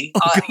 really,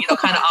 you know,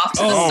 kind of off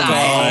to the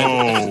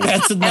side. God.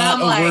 That's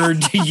not a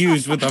word to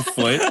use with a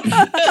foot. And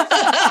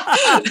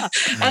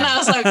I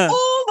was like,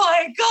 oh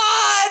my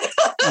God.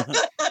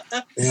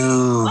 I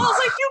was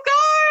like, you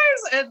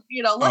guys. And,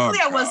 you know, luckily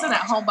I wasn't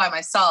at home by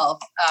myself.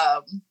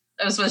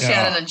 It was with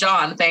Shannon and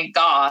John, thank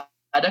God.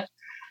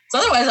 So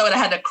otherwise I would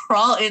have had to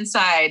crawl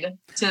inside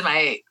to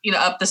my, you know,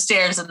 up the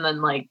stairs and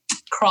then like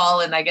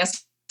crawl and I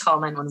guess call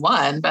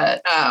 911.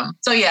 But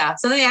so yeah,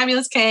 so the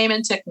ambulance came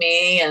and took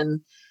me and,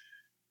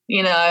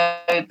 you know,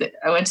 I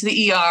went to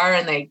the ER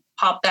and they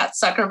popped that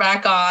sucker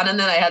back on and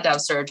then I had to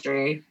have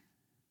surgery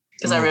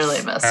because I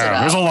really messed it up.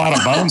 There's a lot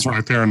of bones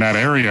right there in that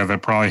area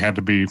that probably had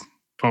to be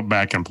put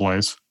back in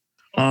place.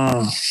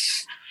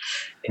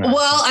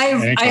 Well,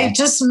 I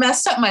just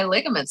messed up my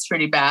ligaments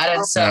pretty bad.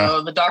 And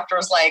so the doctor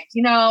was like,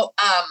 you know,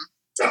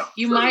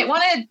 you might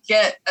want to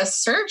get a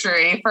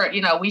surgery for,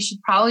 you know, we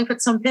should probably put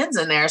some pins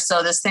in there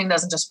so this thing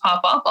doesn't just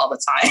pop up all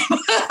the time.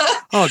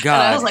 Oh, God.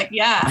 And I was like,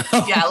 yeah,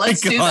 let's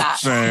do that.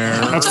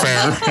 Fair. That's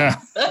fair.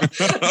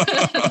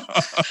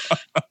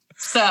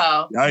 So,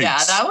 Yikes. yeah,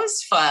 that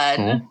was fun.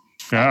 Cool. It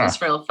Yeah.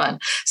 was real fun.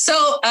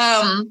 So,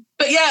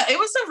 but yeah, it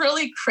was a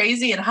really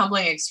crazy and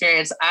humbling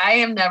experience. I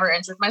have never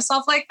injured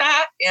myself like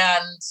that.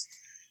 And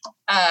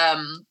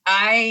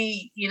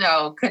I, you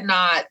know, could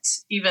not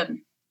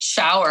even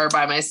shower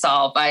by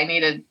myself. I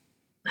needed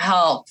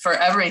help for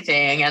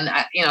everything. And,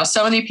 you know,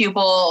 so many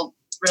people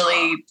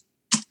really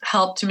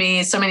helped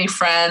me. So many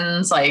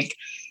friends, like,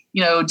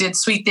 you know, did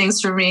sweet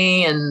things for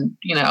me and,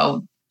 you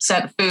know,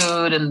 sent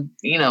food and,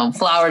 you know,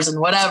 flowers and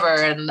whatever.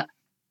 And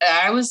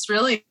I was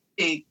really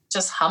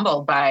just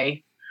humbled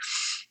by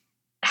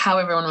how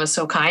everyone was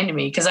so kind to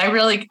me because I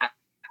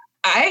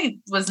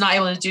was not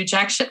able to do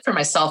jack shit for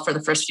myself for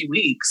the first few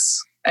weeks.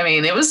 I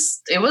mean, it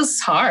was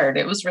hard.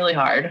 It was really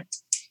hard.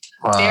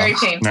 Wow. Very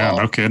painful. Yeah,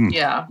 no kidding.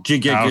 Yeah. Did you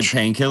get Ouch. good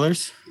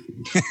painkillers?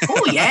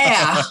 Oh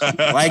yeah.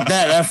 Like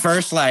that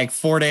first like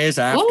 4 days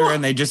after, Ooh.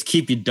 and they just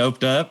keep you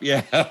doped up.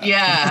 Yeah.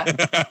 Yeah.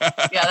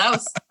 Yeah,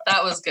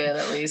 that was good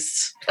at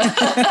least.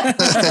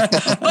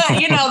 But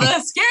you know,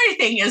 the scary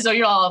thing is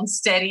you're all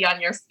unsteady on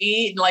your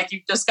feet and like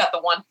you've just got the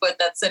one foot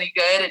that's sitting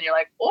good and you're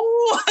like,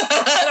 oh,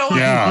 I don't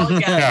want to fall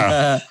again.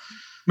 Yeah.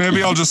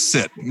 Maybe I'll just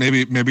sit.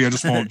 Maybe I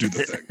just won't do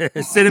the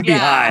thing. Sit and be Yeah.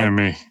 high. And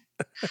me.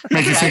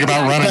 Make you think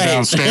about running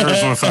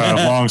downstairs with a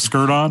long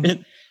skirt on.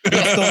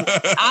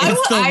 I'm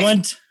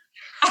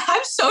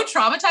so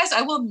traumatized.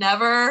 I will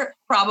never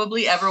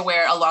probably ever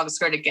wear a long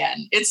skirt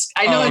again.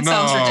 I know it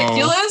sounds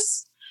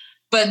ridiculous,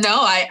 but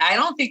no, I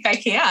don't think I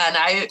can.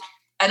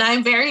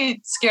 I'm very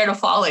scared of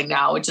falling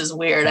now, which is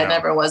weird. I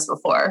never was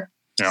before.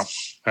 Yeah.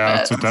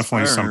 It's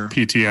definitely some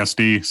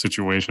PTSD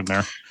situation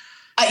there.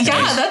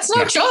 Yeah, that's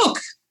no joke.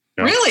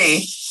 Yeah.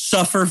 Really.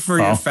 Suffer for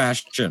your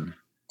fashion.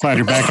 Glad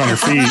you're back on your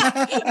feet.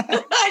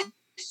 I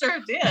sure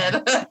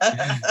did.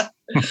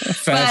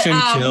 Fashion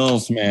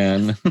kills,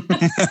 man.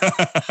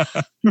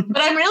 But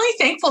I'm really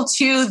thankful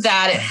too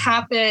that it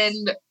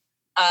happened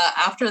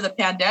after the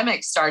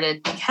pandemic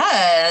started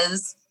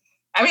because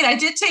I mean, I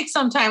did take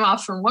some time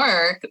off from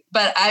work,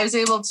 but I was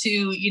able to,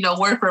 you know,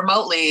 work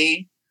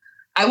remotely.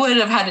 I would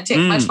have had to take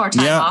much more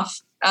time off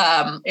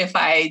if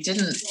I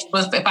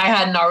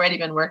hadn't already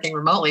been working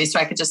remotely. So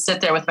I could just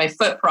sit there with my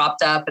foot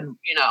propped up and,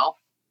 you know,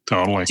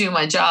 totally do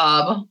my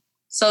job.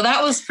 So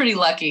that was pretty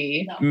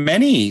lucky.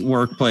 Many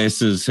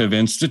workplaces have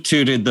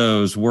instituted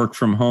those work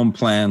from home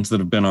plans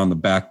that have been on the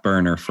back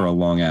burner for a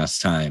long ass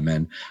time.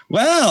 And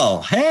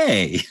well,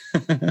 hey,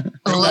 Look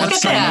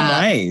that's at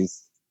that.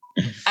 Nice.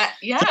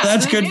 Yeah, So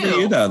that's who good knew? for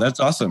you though. That's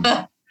awesome.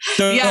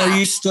 So Yeah. are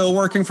you still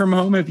working from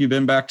home? Have you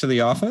been back to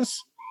the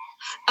office?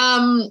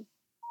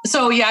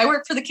 So yeah, I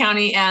work for the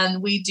county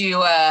and we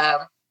do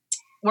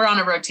we're on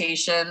a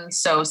rotation.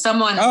 So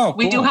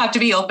we do cool. have to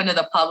be open to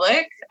the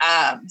public.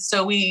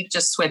 So we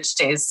just switch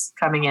days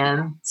coming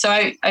in.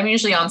 So I'm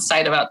usually on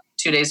site about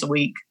 2 days a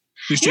week.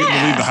 At least you get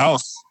to leave the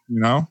house, you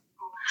know?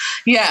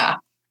 Yeah.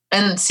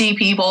 And see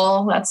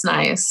people. That's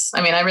nice.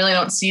 I mean, I really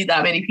don't see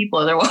that many people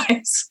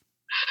otherwise.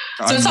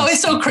 So it's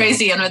always so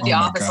crazy. And at the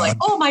office, like,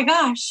 oh my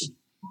gosh.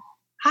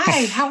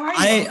 Hi, how are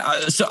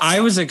you? So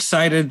I was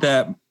excited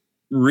that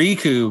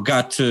Riku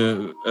got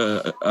to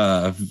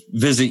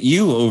visit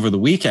you over the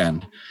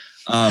weekend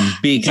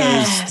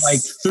because like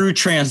through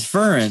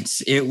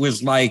transference, it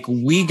was like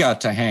we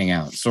got to hang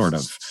out sort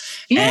of.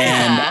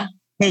 Yeah.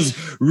 Because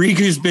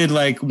Riku's been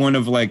like one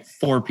of like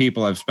 4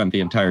 people I've spent the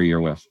entire year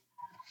with.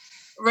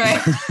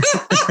 Right. It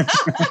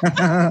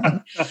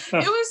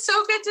was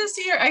so good to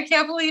see her. I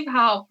can't believe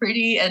how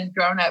pretty and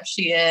grown up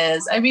she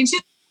is. I mean,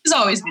 she's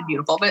always been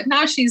beautiful, but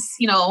now she's,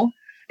 a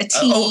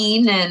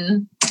teen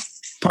and...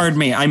 Pardon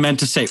me, I meant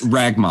to say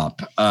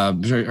Ragmop.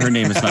 Her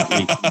name is not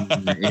Lee.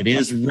 It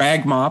is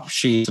Ragmop.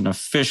 She's an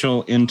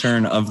official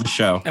intern of the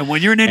show. And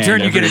when you're an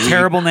intern, you get a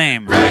terrible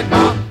name.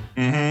 Ragmop.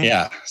 Mm-hmm.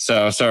 Yeah.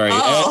 So sorry.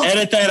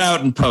 Edit that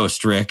out in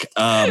post, Rick.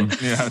 Yeah.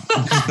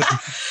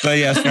 But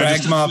yes,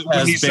 Ragmop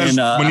has been.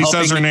 When he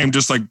says her name,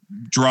 just like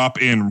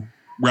drop in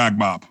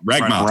Ragmop.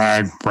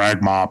 Ragmop.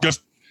 Ragmop.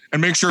 Just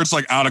and make sure it's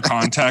like out of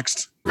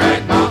context.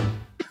 Ragmop.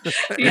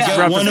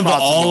 Yeah. One of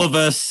all of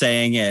us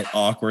saying it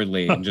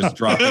awkwardly and just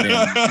drop it in.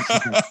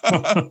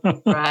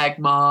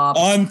 Ragmop.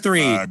 On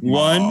 3. Ragmop.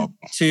 1,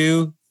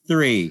 2,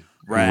 3.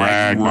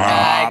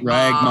 Ragmop.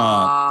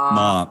 Ragmop.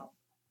 Mop.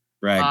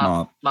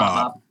 Ragmop.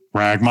 Mop.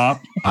 Ragmop.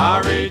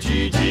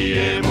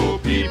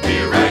 RAGGMOPP.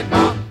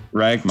 Ragmop.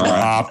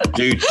 Ragmop.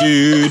 Do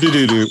do do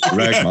do do.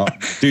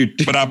 Ragmop. Do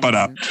do.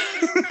 Ba-da-ba-da.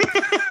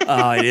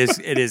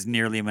 It is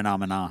nearly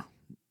Menomina.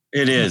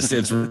 It is.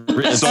 It's So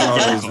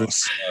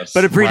close.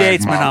 But it predates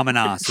Ragmop.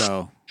 Menomina,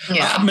 so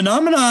Yeah.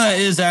 Menomina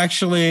is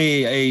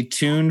actually a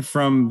tune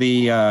from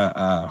the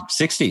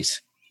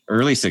 60s,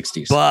 early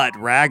 60s. but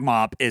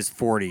Ragmop is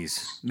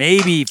 40s,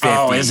 maybe 50s.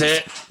 Oh, is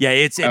it? Yeah,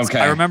 it's Okay.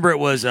 I remember it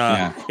was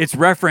Yeah. it's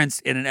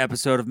referenced in an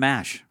episode of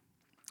MASH.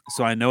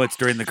 So I know it's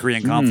during the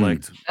Korean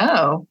conflict.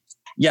 Oh.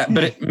 Yeah,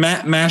 but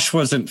MASH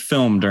wasn't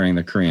filmed during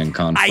the Korean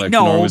conflict. I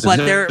know, nor was it but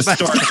they're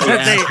historically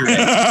accurate.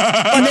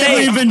 but They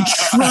they even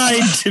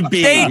tried to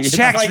be. They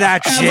checked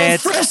that have shit.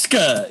 A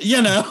Fresca,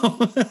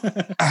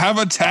 Have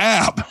a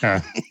tab.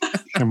 Yeah.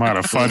 They might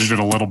have fudged it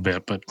a little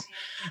bit, but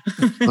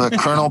But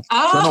Colonel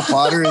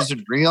Potter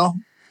isn't real.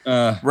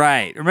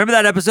 Right. Remember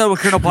that episode when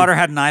Colonel Potter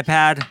had an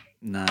iPad?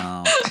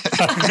 No.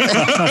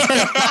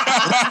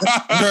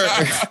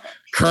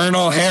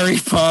 Colonel Harry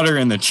Potter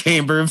in the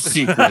Chamber of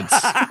Secrets.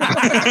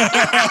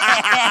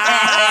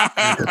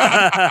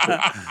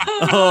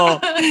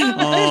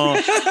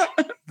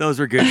 Those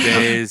were good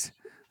days.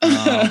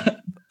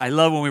 I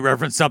love when we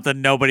reference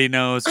something nobody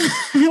knows.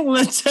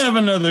 Let's have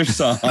another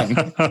song.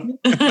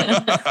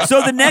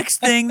 So the next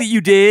thing that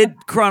you did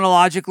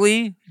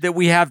chronologically that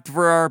we have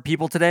for our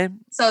people today?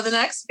 So the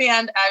next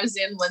band I was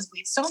in was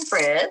Wheatstone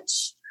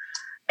Bridge.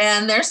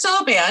 And they're still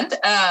a band.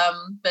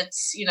 But,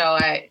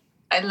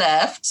 I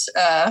left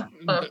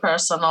for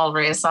personal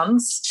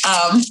reasons.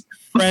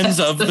 Friends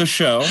of the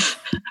show.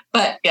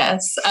 But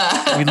yes.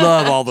 We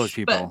love all those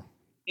people.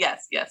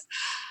 Yes.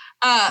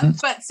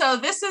 But so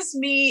this is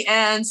me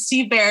and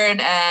Steve Barron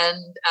and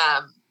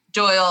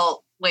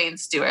Doyle Wayne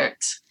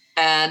Stewart.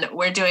 And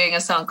we're doing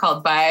a song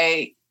called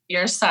By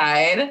Your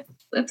Side.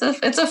 It's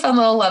a fun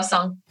little love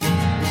song.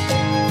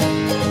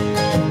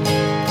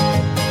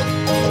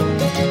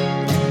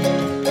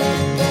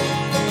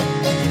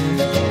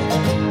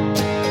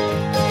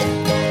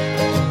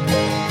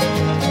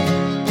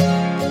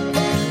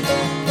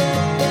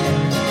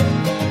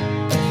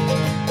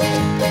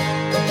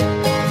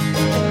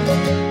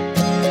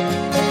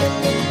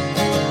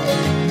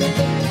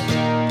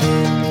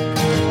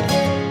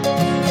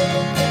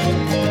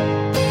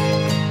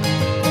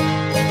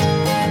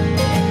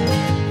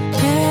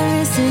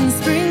 Paris in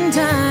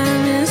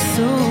springtime is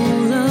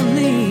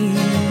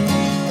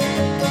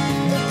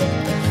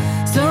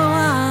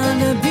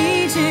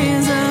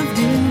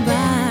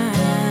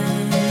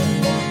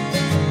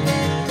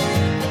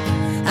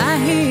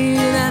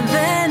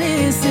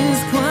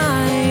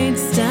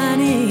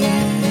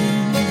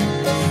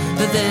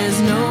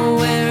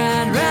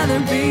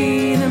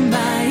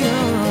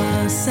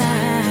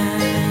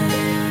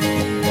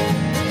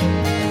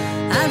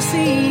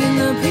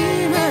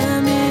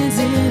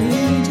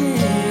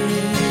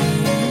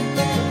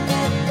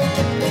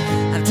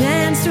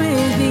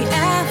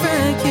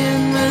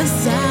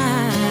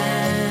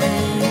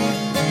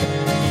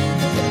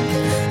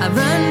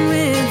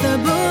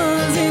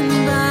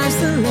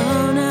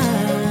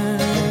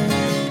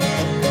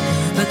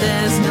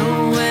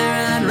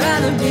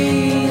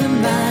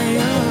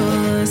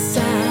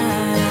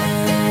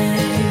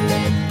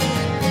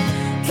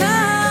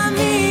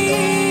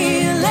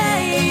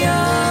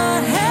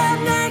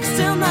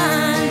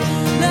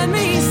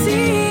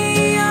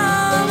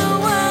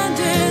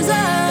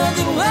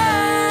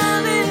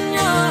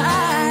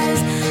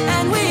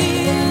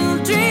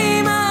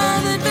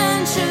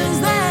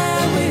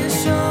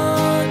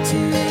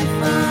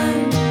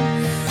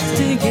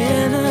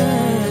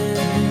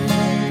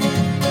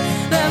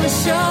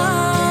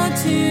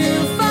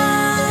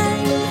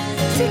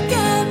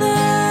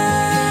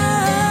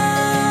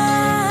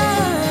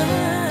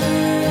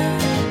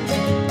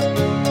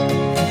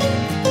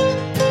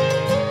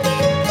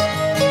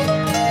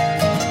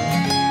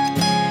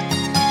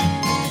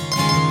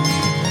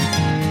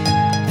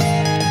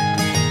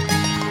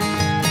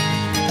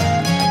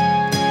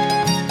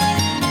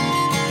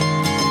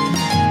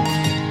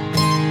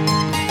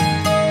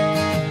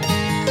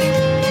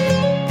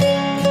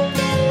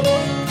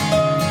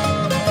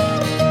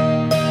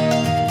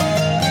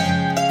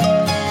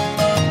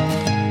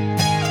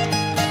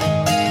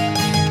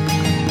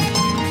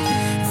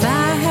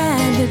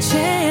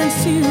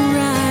to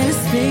ride a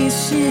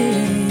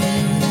spaceship.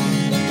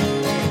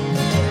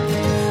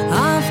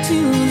 Off to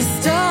the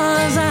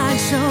stars I'd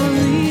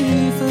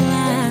surely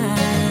fly.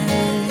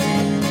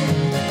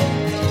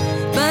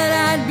 But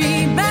I'd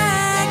be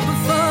back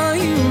before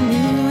you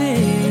knew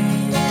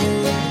it.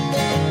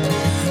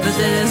 But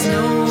there's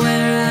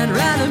nowhere I'd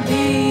rather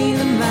be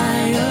than by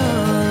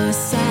your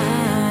side.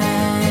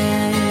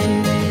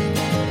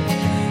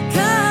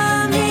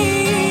 Come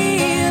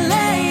here,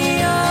 lay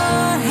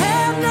your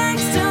head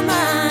next to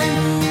mine.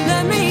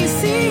 Let me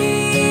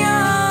see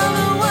all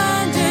the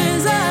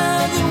wonders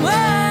of the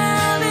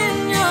world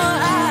in your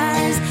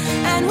eyes.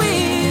 And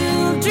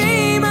we'll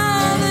dream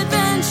of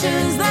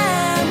adventures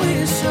that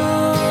we're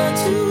sure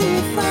to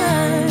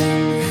find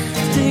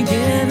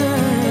together.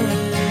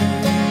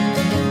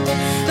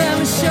 That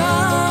we're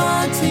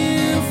sure to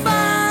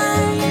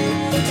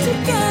find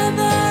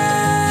together.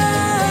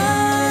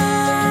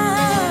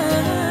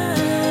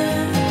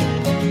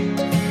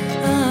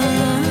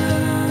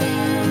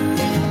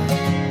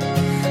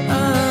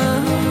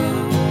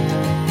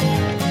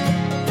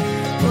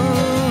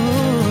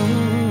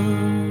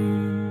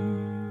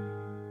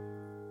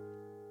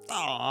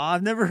 Aw,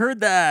 I've never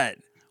heard that.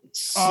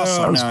 So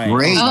That was nice.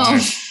 great. Oh,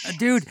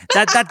 Dude,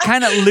 that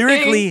kind of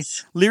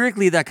Thanks.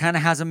 lyrically, that kind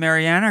of has a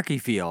Marianarchy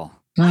feel.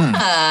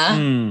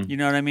 Mm. You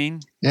know what I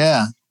mean?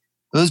 Yeah.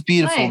 It was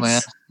beautiful,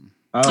 Nice. man.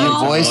 Oh,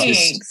 Your voice is-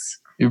 thanks.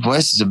 Your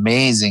voice is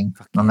amazing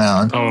on that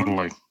one.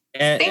 Totally.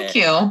 Thank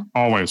you.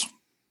 Always.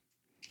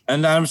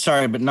 And I'm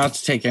sorry, but not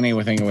to take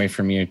anything away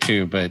from you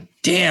too, but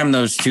damn,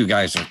 those two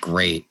guys are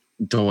great.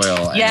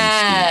 Doyle and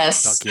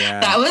Yes. Fuck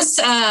yeah. That was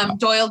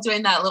Doyle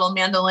doing that little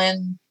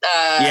mandolin.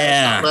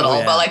 Yeah. Not little, Oh,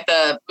 yeah. but like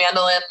the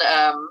mandolin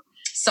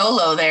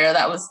solo there.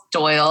 That was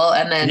Doyle.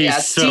 And then, Steve. yeah,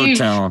 He's so Steve.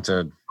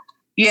 talented.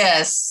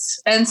 Yes.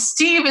 And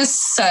Steve is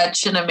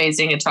such an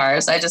amazing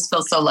guitarist. I just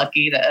feel so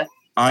lucky to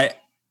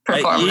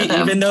perform with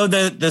him. Even though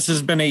this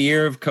has been a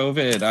year of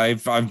COVID,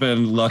 I've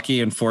been lucky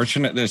and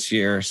fortunate this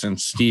year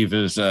since Steve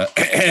has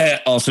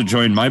also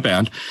joined my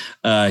band.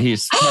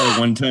 He's part of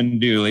One Ton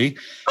Dooley.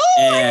 Oh,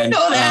 I and,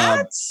 didn't know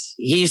that.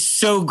 He's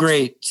so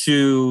great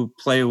to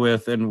play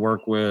with and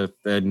work with,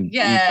 and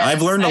Yes,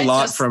 I've learned a I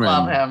lot just from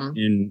love him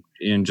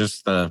in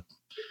just the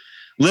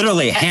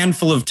literally a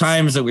handful of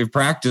times that we've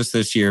practiced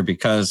this year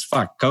because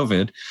fuck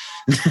COVID.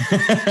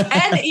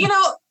 And, you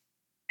know,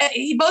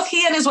 both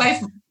he and his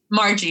wife,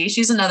 Margie,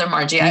 she's another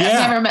Margie. I've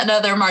Yeah. never met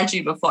another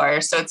Margie before,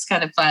 so it's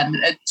kind of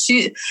fun.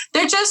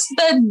 They're just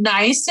the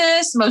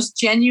nicest, most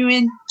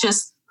genuine,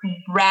 just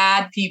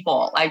rad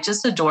people. I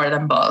just adore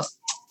them both.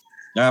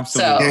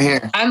 Absolutely.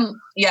 Here,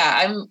 here.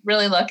 I'm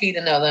really lucky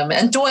to know them.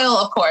 And Doyle,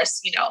 of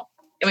course, you know,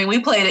 I mean, we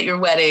played at your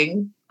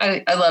wedding.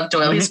 I love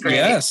Doyle. He's great.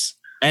 Yes.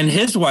 And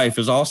his wife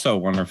is also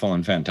wonderful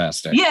and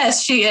fantastic.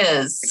 Yes, she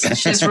is.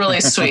 She's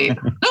really sweet.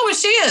 No, but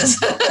she is.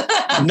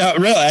 No,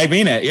 really, I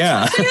mean it.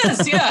 Yeah. She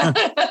is, yeah.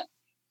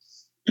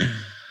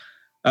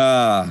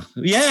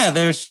 Yeah,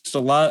 there's just a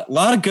lot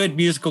of good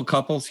musical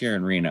couples here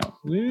in Reno.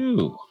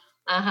 Woo.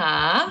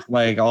 Uh-huh.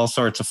 Like all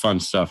sorts of fun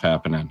stuff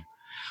happening.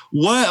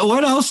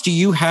 What else do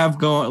you have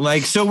going?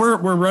 Like, so we're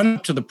running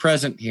up to the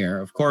present here.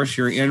 Of course,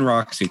 you're in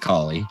Roxy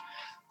Collie.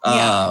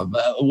 Yeah.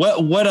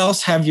 What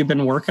else have you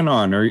been working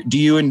on? Or do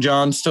you and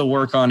John still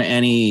work on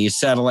any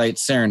Satellite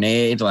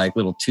Serenade, like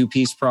little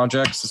 2-piece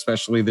projects,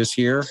 especially this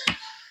year?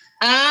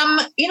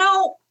 You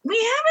know,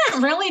 we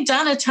haven't really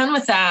done a ton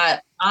with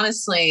that,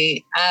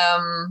 honestly.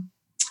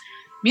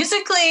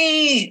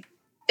 Musically,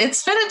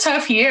 it's been a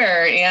tough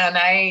year,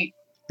 and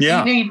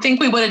you'd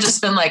think we would have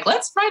just been like,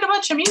 let's write a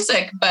bunch of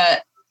music.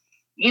 But,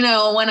 you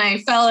know, when I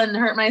fell and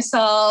hurt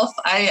myself,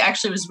 I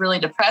actually was really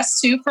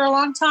depressed too for a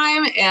long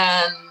time.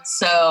 And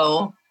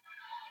so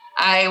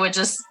I would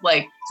just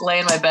like lay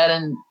in my bed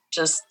and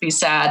just be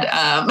sad.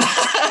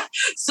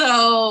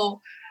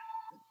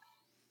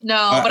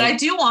 No, but I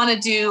do want to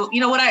do, you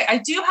know what, I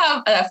do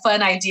have a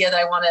fun idea that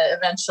I want to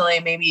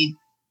eventually maybe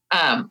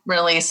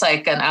release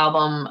like an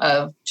album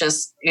of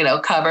just, you know,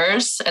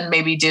 covers, and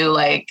maybe do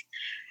like,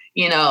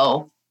 you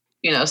know,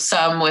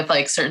 some with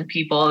like certain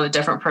people, a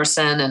different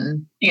person,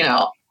 and, you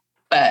know,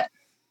 but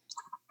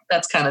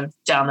that's kind of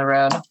down the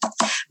road.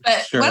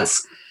 But Sure.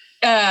 once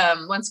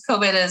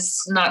COVID is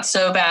not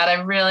so bad,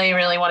 I really,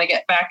 really want to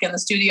get back in the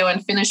studio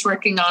and finish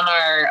working on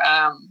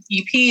our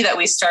EP that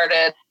we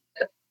started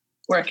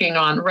working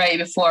on right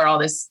before all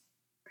this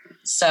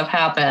stuff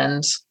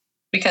happened,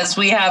 because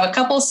we have a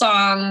couple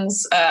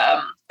songs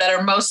that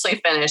are mostly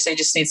finished. They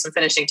just need some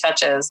finishing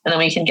touches, and then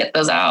we can get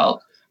those out.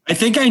 I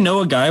think I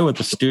know a guy with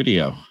a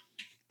studio.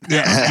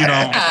 Yeah, you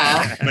know,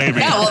 maybe.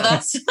 Yeah, well,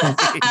 that's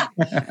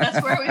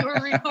where we were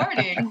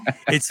recording.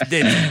 It's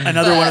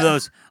another one of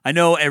those. I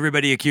know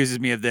everybody accuses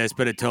me of this,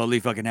 but it totally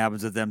fucking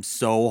happens with them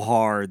so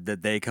hard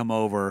that they come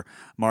over,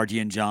 Margie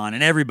and John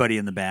and everybody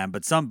in the band.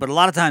 But a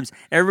lot of times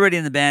everybody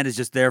in the band is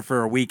just there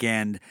for a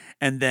weekend,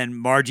 and then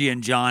Margie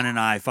and John and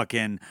I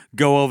fucking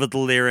go over the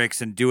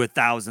lyrics and do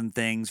 1,000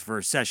 things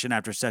for session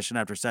after session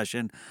after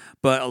session.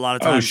 But a lot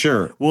of times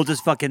we'll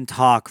just fucking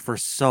talk for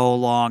so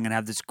long and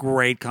have this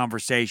great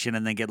conversation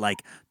and then get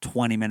like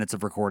 20 minutes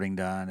of recording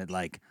done. It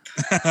like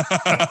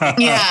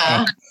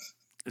Yeah.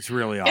 It's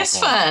really awful. It's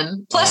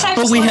fun. Plus, I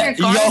But just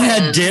y'all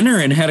had dinner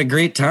and had a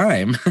great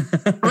time.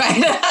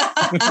 Right.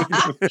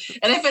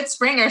 And if it's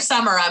spring or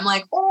summer, I'm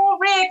like, oh,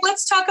 Rick,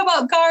 let's talk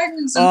about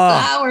gardens and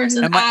flowers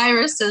and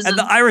irises. And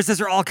the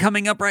irises are all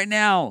coming up right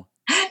now.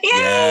 Yay!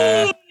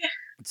 Yeah.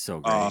 It's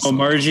so great. Oh,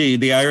 Margie,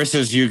 the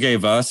irises you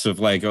gave us have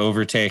like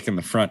overtaken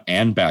the front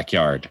and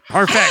backyard.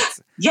 Perfect.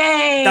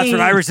 Yay! That's what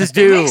irises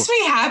do. It makes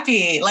me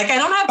happy. Like I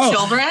don't have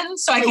children,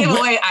 so I give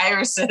away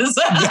irises.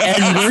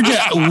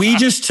 And we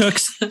just took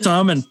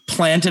some and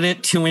planted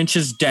it 2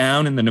 inches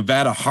down in the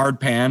Nevada hard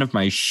pan of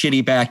my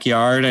shitty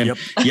backyard. And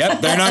yep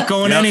they're not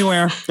going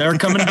anywhere. They're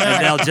coming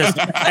back. And they'll just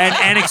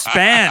and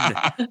expand.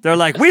 They're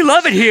like, we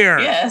love it here.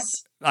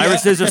 Yes.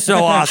 Irises are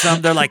so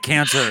awesome. They're like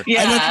cancer.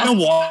 Yeah. I like to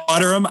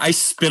water them. I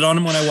spit on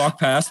them when I walk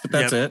past, but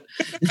that's it.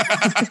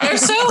 They're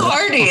so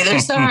hardy. They're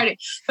so hardy.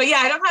 But yeah,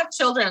 I don't have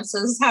children, so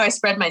this is how I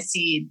spread my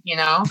seed, you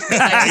know?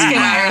 I just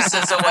give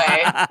irises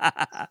away.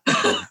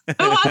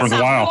 Who wants For the some?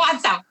 Who wild.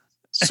 wants some?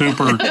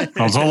 Super.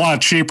 It's a lot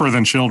cheaper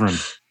than children.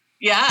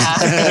 Yeah.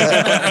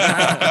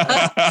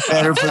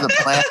 Better for the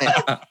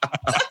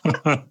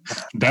planet.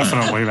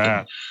 Definitely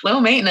that. Low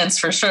maintenance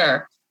for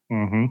sure.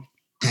 Mm-hmm.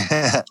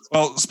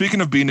 Well, speaking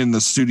of being in the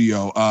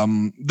studio,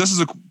 this is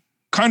a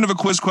kind of a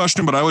quiz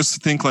question, but I always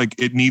think like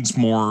it needs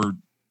more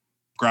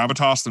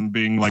gravitas than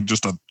being like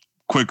just a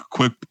quick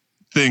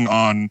thing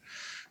on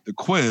the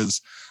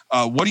quiz.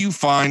 What do you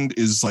find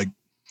is like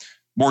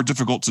more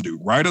difficult to do?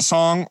 Write a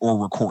song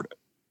or record it?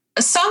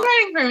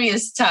 Songwriting for me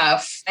is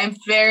tough. I'm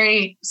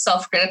very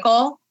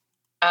self-critical.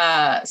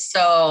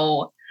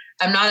 So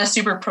I'm not a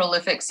super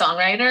prolific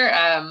songwriter.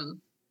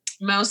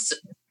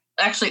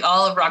 Actually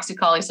all of Roxy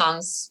Colley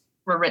songs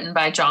were written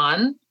by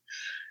John.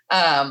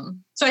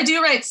 So I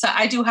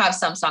do have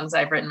some songs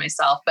I've written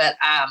myself, but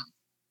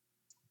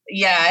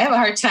yeah, I have a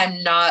hard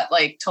time not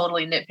like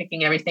totally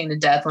nitpicking everything to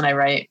death when I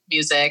write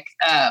music.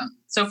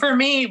 So for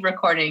me,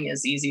 recording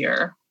is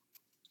easier,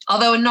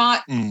 although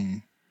not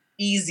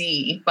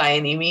easy by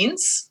any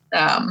means.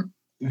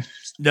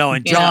 No,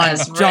 and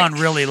John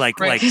really like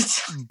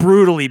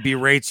brutally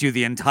berates you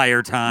the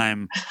entire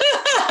time.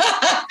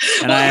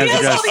 And well, he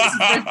has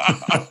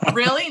all these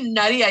really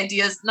nutty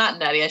ideas. Not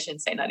nutty, I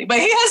shouldn't say nutty, but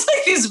he has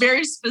like these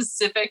very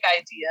specific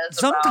ideas.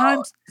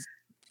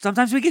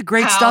 Sometimes we get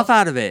great stuff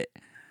out of it.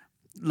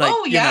 Like,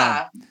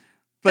 yeah.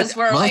 But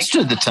we're most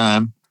of the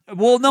time.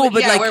 Well, no,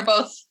 but like we're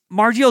both.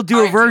 Margie will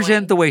do a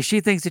version the way she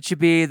thinks it should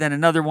be, then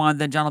another one,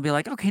 then John will be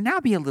like, okay,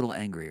 now be a little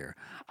angrier.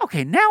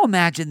 Okay, now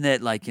imagine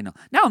that, like,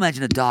 now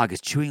imagine a dog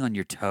is chewing on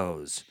your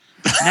toes.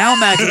 Now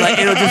imagine like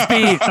it'll just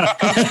be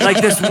like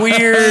this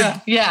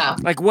weird,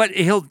 like what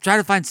he'll try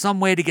to find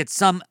some way to get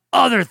some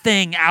other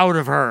thing out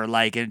of her,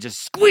 like, and it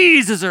just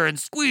squeezes her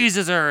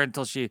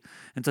until she's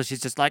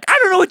just like, I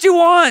don't know what you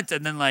want,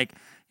 and then like,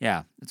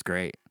 yeah, it's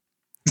great.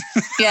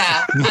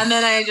 Yeah, and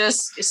then I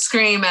just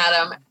scream at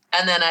him,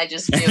 and then I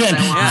just do what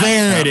I want.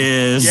 There it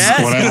is. Yes.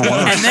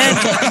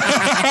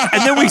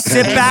 And then we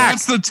sit back.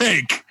 That's the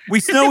take. We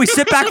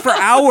sit back for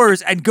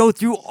hours and go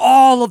through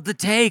all of the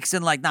takes,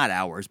 and like not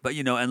hours, but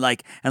and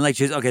like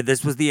she's okay.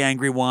 This was the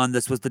angry one.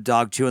 This was the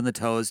dog chewing the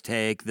toes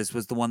take. This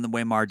was the one the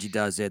way Margie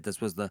does it.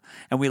 This was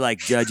and we like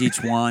judge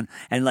each one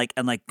and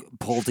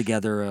pull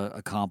together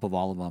a comp of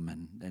all of them,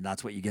 and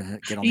that's what you get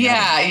on the album.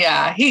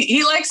 Yeah.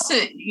 He likes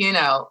to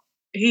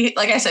He,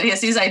 like I said, he has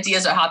these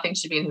ideas of how things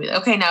should be. And he's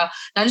like, okay, now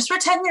just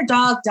pretend your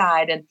dog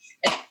died and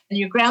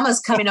your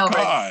grandma's coming over.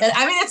 And,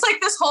 I mean, it's like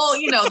this whole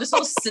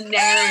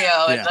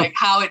scenario and like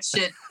how it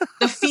should,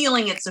 the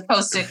feeling it's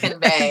supposed to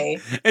convey.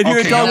 And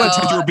your dog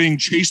you're being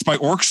chased by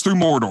orcs through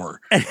Mordor.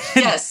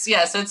 Yes.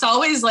 It's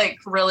always like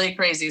really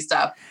crazy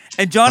stuff.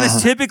 And John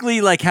is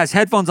typically like has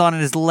headphones on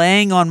and is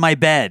laying on my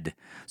bed.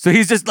 So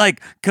he's just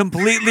like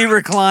completely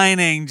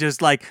reclining,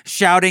 just like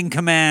shouting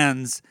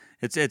commands.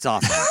 It's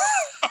awesome.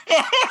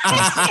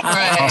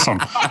 Right. Awesome.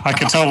 I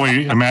can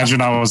totally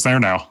imagine I was there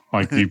now.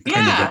 Like you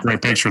painted a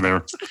great picture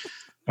there.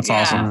 That's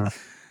awesome.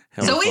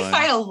 So we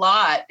fight a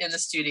lot in the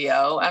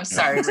studio. I'm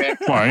sorry, Rick.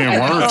 Well, it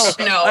works.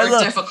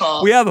 We're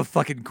difficult. We have a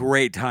fucking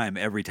great time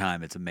every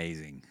time. It's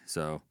amazing.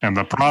 And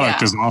the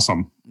product is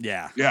awesome.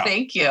 Yeah.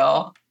 Thank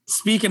you.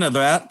 Speaking of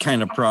that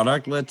kind of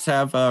product, let's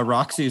have a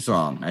Roxy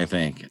song, I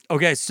think.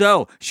 Okay,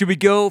 so should we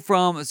go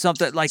from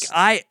something like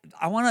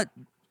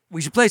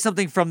we should play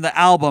something from the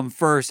album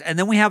first, and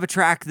then we have a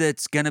track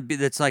that's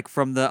like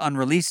from the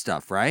unreleased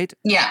stuff, right?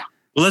 Yeah.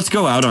 Well, let's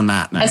go out on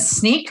that now. A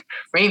sneak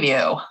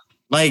preview.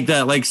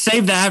 Like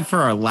save that for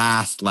our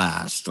last,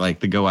 like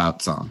the go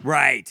out song.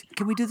 Right.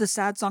 Can we do the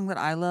sad song that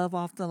I love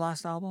off the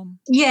last album?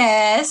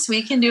 Yes,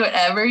 we can do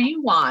whatever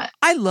you want.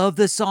 I love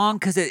this song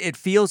because it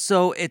feels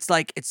so, it's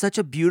such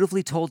a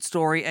beautifully told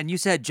story. And you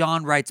said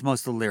John writes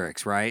most of the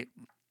lyrics, right?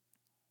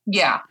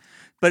 Yeah.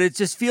 But it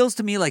just feels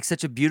to me like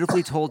such a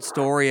beautifully told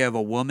story of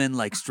a woman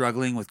like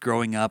struggling with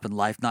growing up and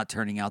life not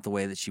turning out the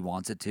way that she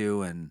wants it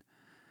to, and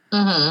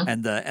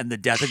the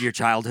death of your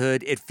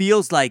childhood. It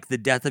feels like the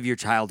death of your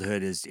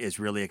childhood is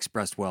really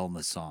expressed well in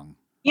this song.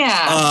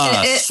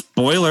 Yeah.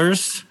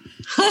 Spoilers.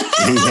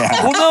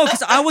 Yeah. Well, no,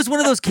 because I was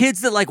one of those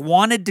kids that like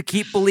wanted to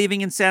keep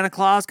believing in Santa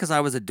Claus because I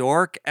was a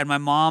dork, and my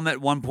mom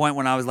at one point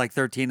when I was like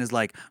 13 is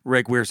like,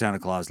 "Rick, we're Santa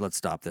Claus. Let's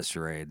stop this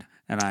charade."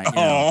 And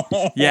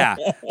yeah.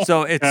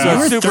 So it's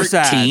super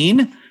 13?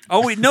 Sad.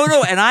 Oh wait, no,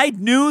 and I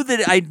knew that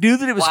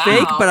it was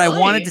fake, but I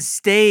wanted to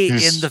stay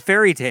in the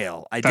fairy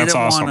tale. I didn't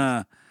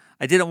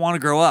want to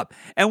grow up.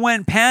 And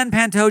when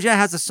Pantoja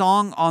has a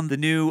song on the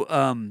new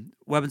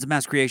Weapons of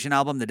Mass Creation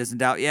album that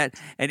isn't out yet,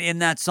 and in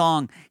that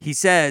song he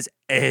says,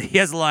 he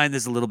has a line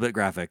that's a little bit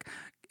graphic.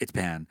 It's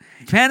Pan.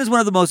 Pan is one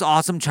of the most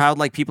awesome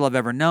childlike people I've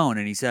ever known.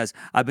 And he says,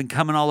 I've been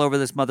coming all over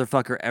this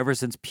motherfucker ever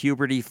since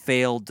puberty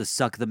failed to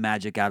suck the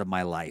magic out of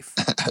my life.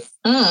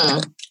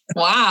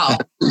 Wow.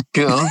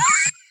 Cool.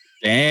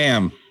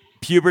 Damn.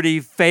 Puberty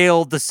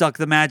failed to suck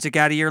the magic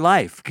out of your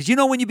life. Because you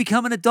know, when you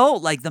become an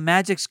adult, like the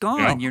magic's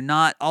gone. Yeah. You're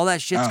not, all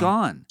that shit's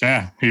gone.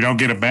 Yeah, you don't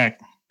get it back.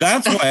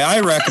 That's why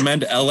I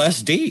recommend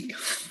LSD.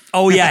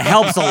 Oh, yeah, it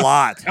helps a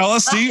lot.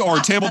 LSD or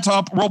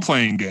tabletop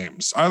role-playing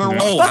games. Either one.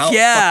 Oh, Fuck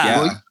yeah.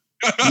 Well,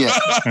 yeah.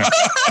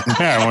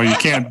 Yeah, well, you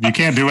can't do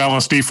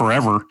LSD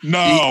forever.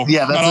 No,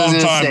 Yeah, that's not what I all was the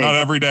gonna time, say. not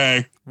every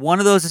day. One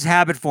of those is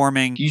habit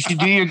forming. You should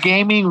do your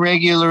gaming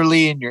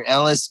regularly and your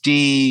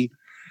LSD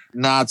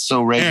not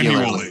so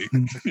regularly.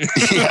 Annually.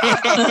 Yeah.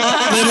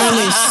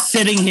 Literally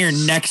sitting here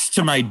next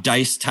to my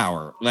dice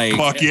tower. Like,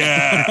 Fuck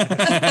yeah.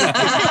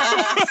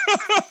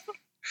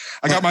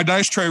 I got my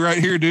dice tray right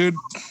here, dude.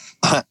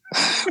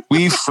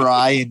 We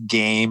fry and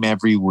game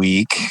every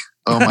week.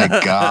 Oh my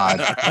God.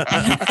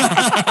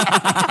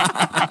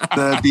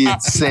 That'd be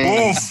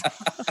insane. Oof.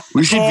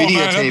 We should Oh, man,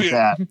 videotape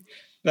that.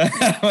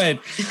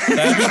 That'd be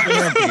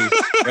therapy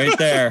right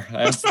there.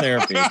 That's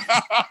therapy.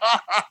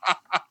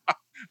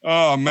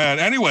 Oh, man.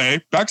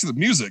 Anyway, back to the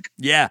music.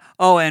 Yeah.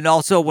 Oh, and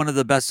also one of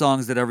the best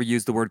songs that ever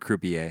used the word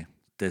croupier.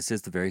 This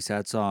is the very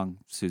sad song,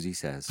 Susie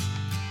Says.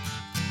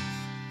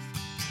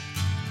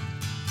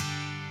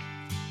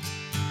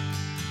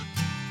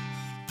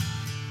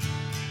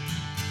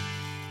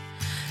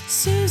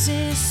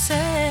 Susie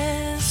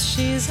says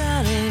she's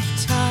out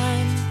of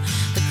time.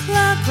 The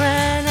clock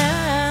ran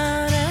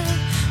out at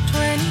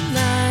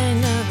 29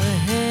 of her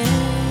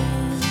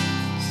hands.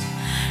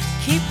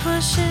 Keep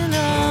pushing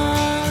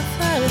on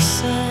for the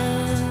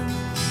sons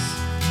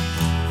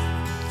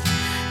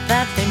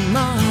that they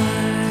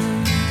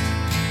mark.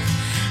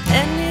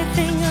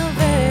 Anything of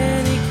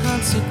any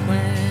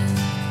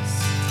consequence.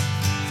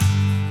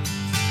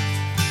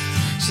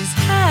 She's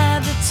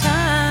had the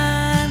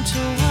time to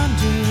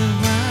wonder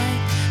why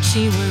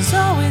she was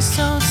always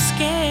so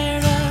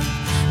scared of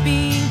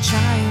being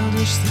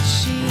childish, that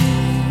she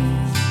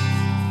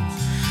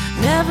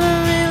never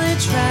really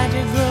tried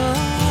to grow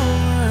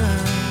up.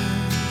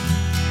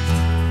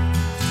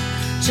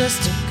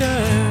 Just a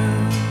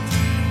girl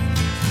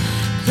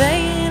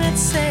playing at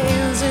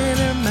sails in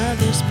her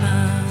mother's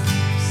pumps.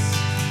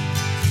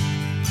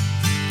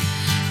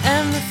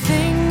 And the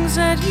things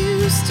that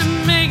used to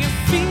make her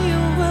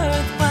feel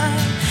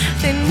worthwhile,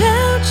 they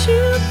now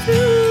chew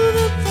through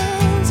the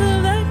bones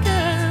of that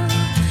girl.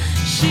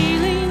 She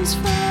leans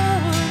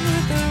forward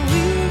with a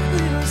weak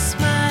little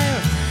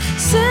smile,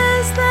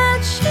 says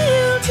that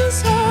she'll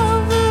just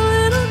hold the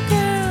little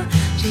girl.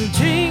 She'll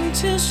drink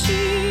till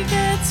she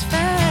gets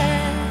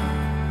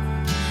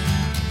fat,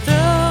 throw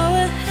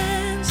her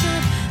hands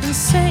up and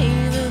say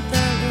that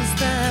that was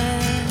that.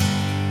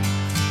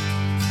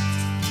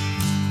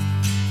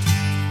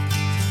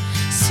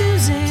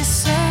 Susie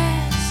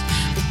says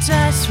the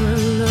dice were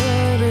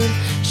loaded.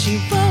 She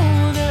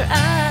rolled her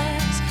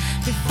eyes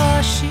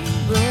before she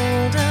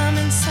rolled them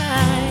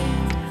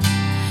inside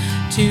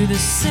to the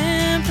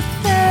sympathetic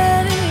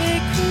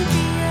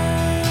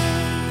croupier.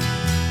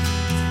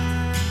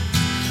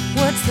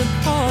 What's the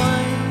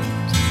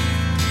point?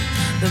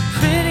 The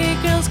pretty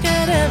girls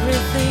get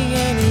everything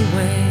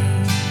anyway.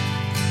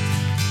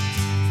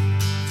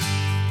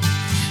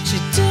 She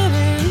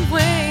didn't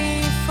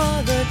wait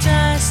for the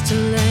dice to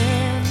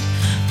land,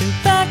 threw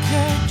back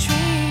her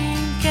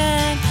drink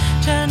and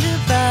turned her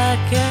back,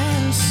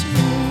 and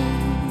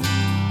soon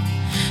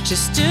she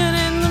stood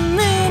in the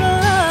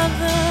middle of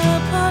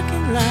the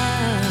parking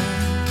lot,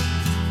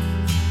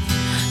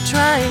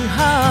 trying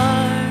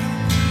hard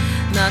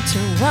not to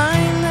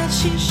whine that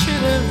she should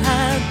have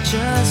had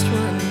just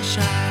one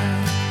shot.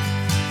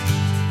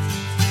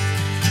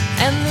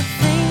 And the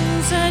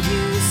things that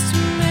used to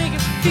make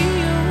her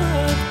feel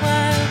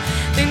worthwhile,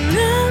 they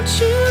now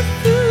chew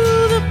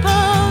through the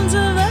bones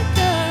of that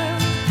girl.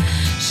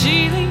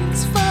 She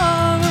leans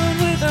forward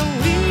with a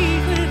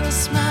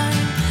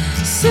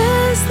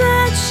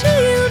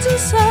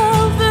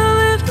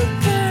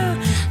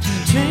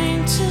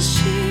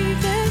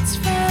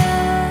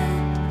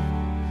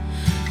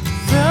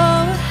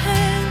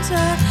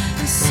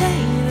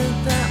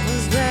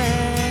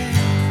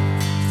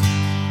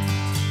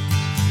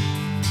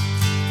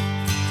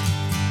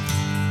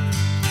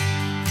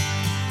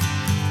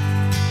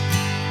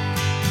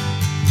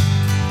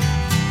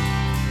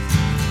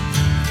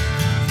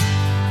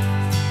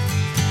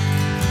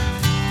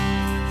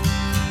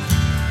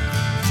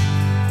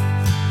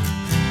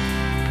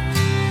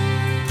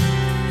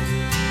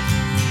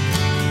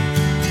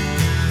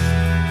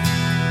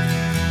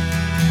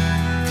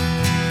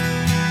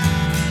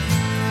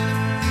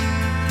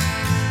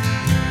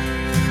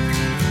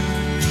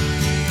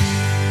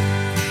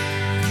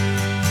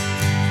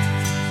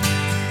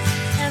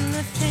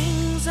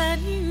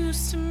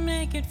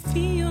make it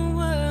feel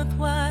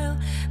worthwhile.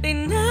 They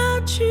now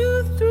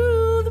chew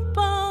through the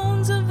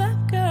bones of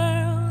that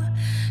girl.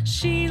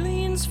 She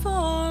leans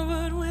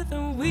forward with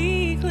a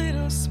weak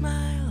little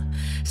smile,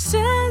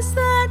 says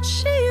that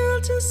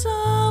she'll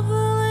dissolve the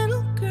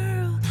little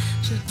girl.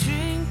 She'll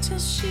drink till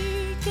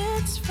she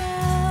gets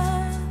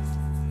fat,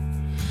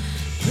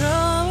 throw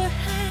her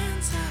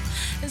hands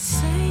up and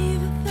say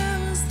that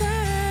that was that.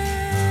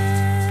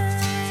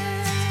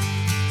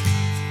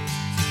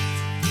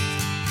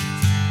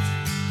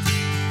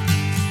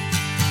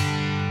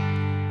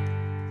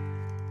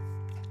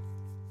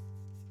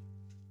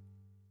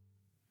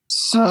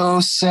 So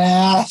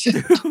sad.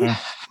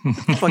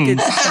 Fucking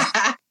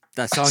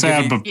that song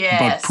Sad, gives me, but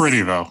Yes.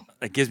 pretty though.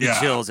 it gives me Yeah.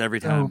 chills every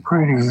So time.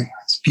 pretty.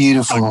 It's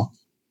beautiful.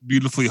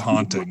 Beautifully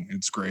haunting.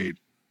 It's great.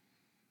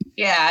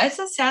 Yeah, it's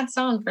a sad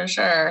song for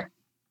sure.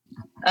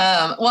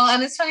 Well,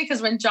 and it's funny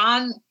because when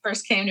John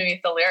first came to me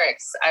with the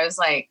lyrics, I was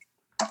like,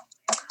 I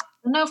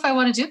don't know if I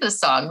want to do this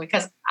song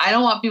because I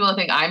don't want people to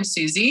think I'm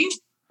Susie.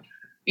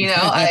 You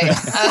know,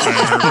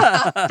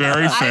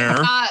 Very fair.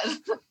 I'm not,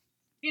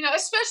 you know,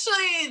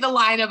 especially the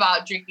line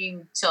about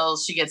drinking till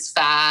she gets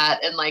fat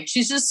and like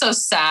she's just so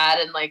sad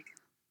and like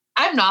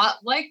I'm not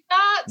like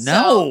that. No.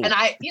 So, and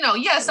I, you know,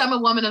 yes, I'm a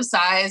woman of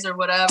size or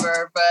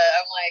whatever, but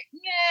I'm like,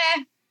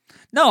 yeah.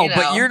 No, You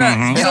but know. you're not.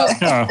 Mhm. You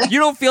don't, Yeah. you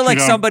don't feel like You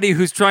don't- somebody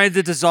who's trying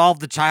to dissolve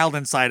the child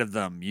inside of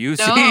them. You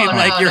No, seem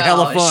like you're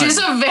hella fun. She's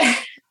a very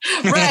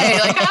right.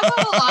 Like I'm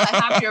a lot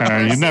happier. You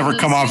person never than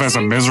come off as a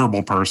Susie.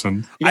 miserable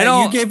person. I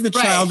don't- You gave the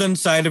Right. child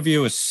inside of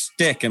you a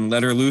stick and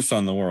let her loose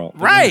on the world.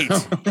 Right.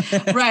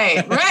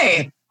 Right,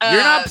 right.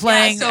 You're not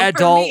playing so for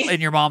adult me- in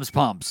your mom's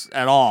pumps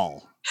at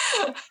all.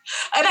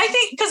 And I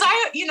think because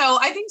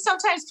I think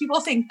sometimes people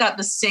think that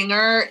the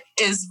singer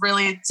is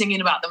really singing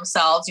about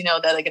themselves, you know,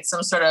 that like it's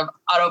some sort of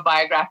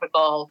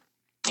autobiographical,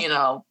 you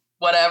know,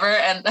 whatever.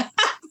 And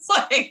it's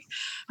like,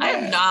 I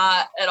am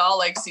not at all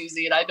like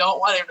Susie, and I don't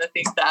want him to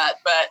think that.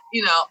 But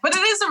but it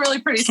is a really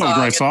pretty Still a song.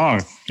 great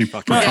song. You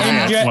Fucking Well, Yeah.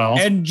 and, play it well.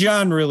 and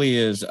John really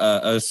is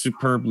a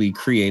superbly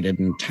creative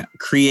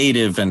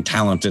and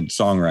talented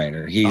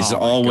songwriter. He's Oh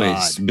my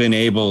always God. been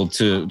able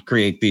to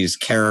create these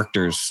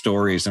characters,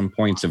 stories, and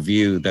points of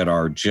view that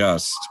are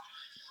just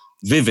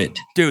vivid.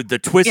 Dude, the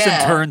twists and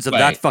Yeah. turns of Right.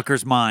 that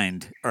fucker's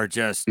mind are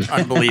just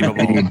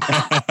unbelievable.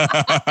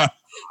 Yeah,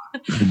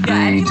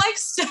 and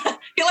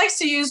he likes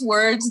to use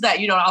words that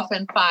you don't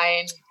often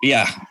find.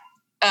 Yeah.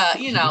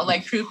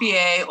 Like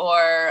croupier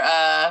or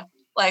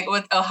like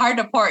with a hard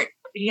to port.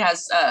 He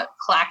has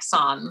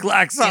klaxon.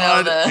 Klaxon. You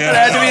know, the- And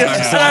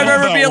I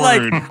remember That being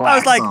like, word. I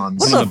was like, Klaxons. what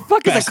One the of the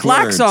fuck is a best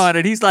klaxon? words.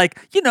 And he's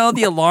like,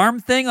 the alarm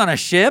thing on a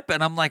ship.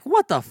 And I'm like,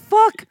 what the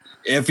fuck?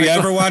 If you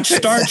ever watch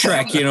Star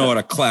Trek, you know what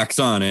a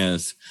klaxon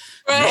is.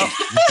 Right.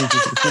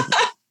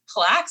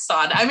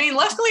 Klaxon. I mean,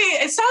 luckily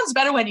it sounds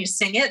better when you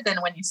sing it than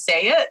when you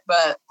say it,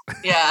 but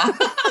yeah.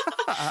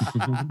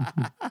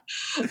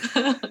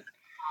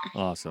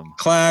 Awesome.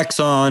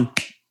 Klaxon.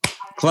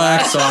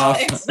 Clacks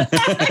off.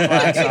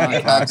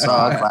 Exactly. Clacks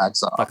off.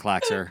 Clacks off. A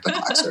klaxer. The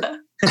claxer.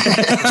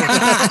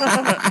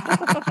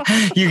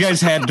 You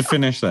guys had to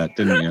finish that,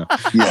 didn't you?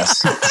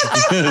 Yes.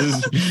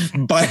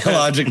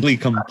 Biologically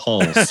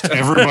compulsed.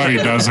 Everybody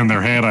does in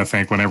their head, I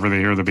think, whenever they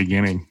hear the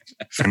beginning.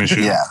 Finish it.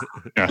 Yeah.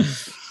 Yeah.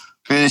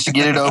 Finish to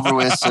get it over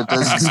with so it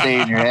doesn't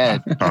stay in your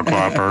head. Dog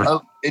clapper.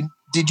 Oh, and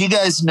did you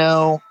guys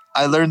know?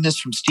 I learned this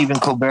from Stephen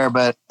Colbert,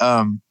 but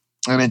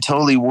and it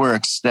totally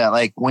works. That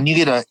like when you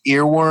get an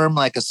earworm,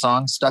 like a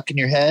song stuck in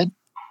your head,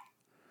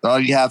 all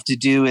you have to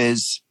do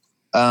is,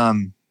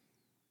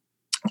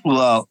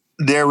 well,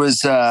 there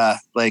was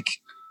like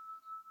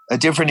a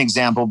different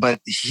example, but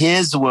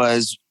his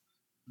was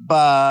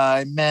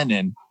by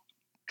Menon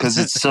because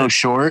it's so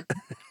short.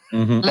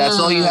 Mhm. That's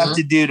all you have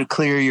to do to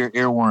clear your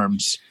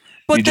earworms.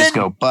 But you then, just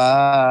go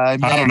by.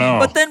 I don't know.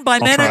 but then by I'll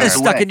minute try is it.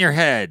 stuck in your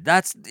head.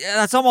 That's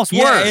almost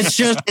Yeah, worse. it's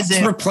just Is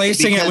it?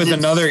 replacing it Because with it's-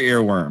 another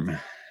earworm.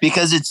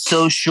 Because it's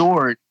so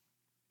short,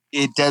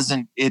 it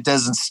doesn't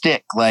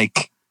stick.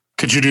 Like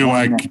Could you do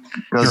like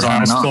goes your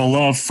on and house on. full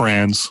of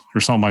friends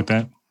or something like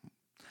that?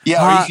 Yeah,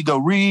 or Hot- you could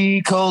go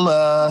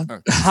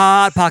Ricola.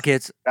 Hot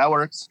pockets. That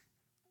works.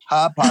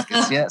 Hot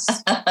pockets, yes.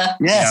 Yeah,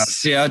 Yes.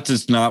 see, that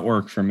does not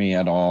work for me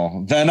at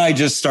all. Then I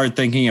just start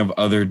thinking of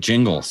other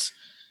jingles.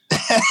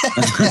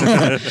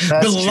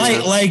 That's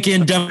like true.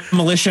 in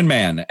Demolition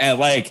Man. And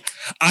like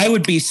I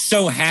would be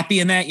so happy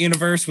in that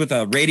universe with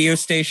a radio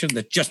station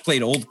that just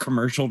played old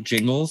commercial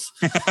jingles.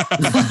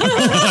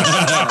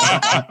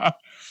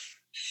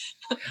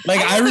 Like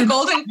I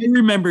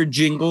remember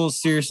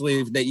jingles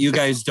seriously that you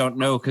guys don't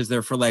know because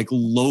they're for like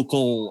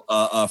local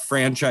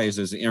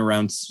franchises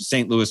around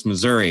St. Louis,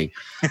 Missouri.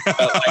 But,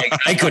 like,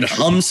 I could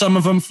hum some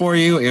of them for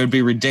you. It would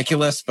be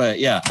ridiculous, but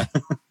yeah,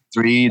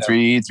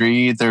 330,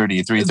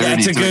 330.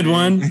 that's a good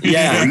one.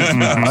 Yeah.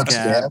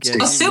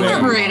 A super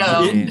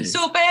burrito. Yeah.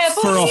 Super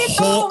For a burrito.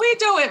 whole- We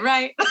do it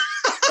right. All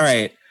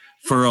right.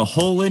 For a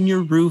hole in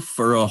your roof,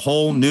 for a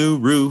whole new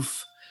roof.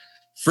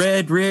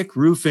 Frederick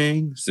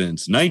Roofing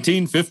since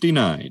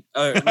 1959.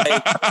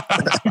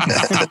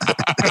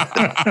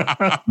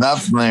 Not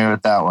familiar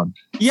with that one.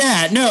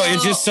 Yeah, no,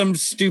 it's just some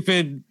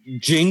stupid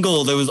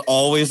jingle that was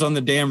always on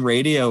the damn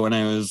radio when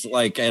I was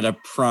like at a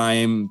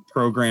prime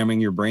programming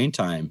your brain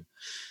time.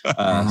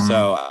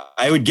 So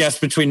I would guess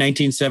between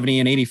 1970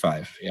 and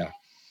 85. Yeah.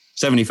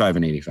 75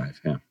 and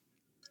 85. Yeah.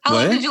 How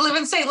long What? did you live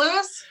in St.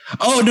 Louis?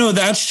 Oh, no,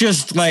 that's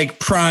just like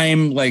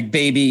prime, like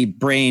baby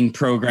brain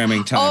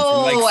programming time.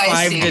 Oh, From like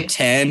I 5 see. to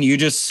 10, you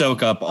just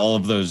soak up all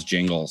of those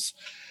jingles.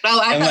 Oh,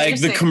 I And thought you like were the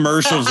saying-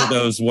 commercials of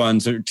those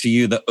ones are to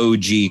you the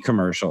OG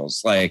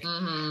commercials. Like,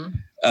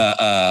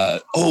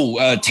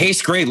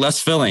 tastes great,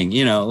 less filling.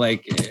 You know,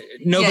 like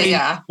nobody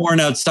born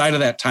outside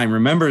of that time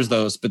remembers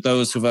those, but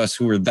those of us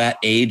who were that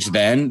age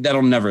then,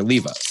 that'll never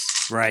leave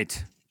us.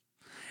 Right.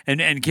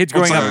 And kids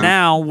growing up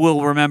now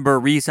will remember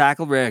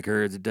recycled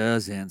records. It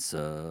doesn't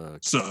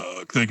suck.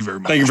 Thank you very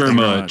much. Thank you very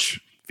much.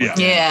 Yeah.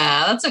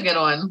 Yeah, that's a good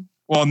one.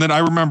 Well, and then I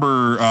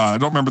remember, I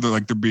don't remember there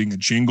being a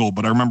jingle,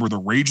 but I remember the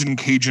Ragin'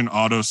 Cajun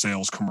auto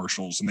sales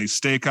commercials, and they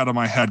stake out of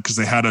my head because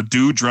they had a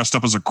dude dressed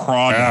up as a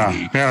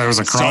crawdaddy. Yeah, there was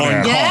a selling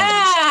crawdaddy.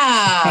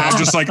 Yeah. And I'm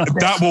just like,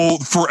 that will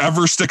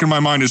forever stick in my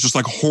mind as just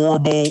like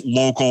horrible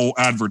local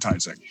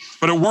advertising.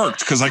 But it worked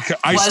because I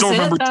Was still it,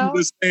 remember though? to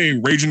this day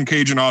Ragin'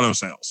 Cajun auto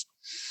sales.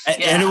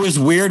 And it was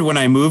weird when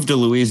I moved to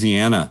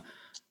Louisiana,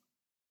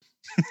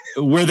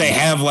 where they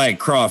have like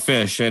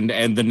crawfish, and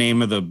the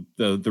name of the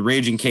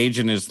Raging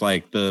Cajun is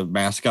like the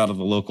mascot of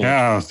the local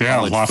college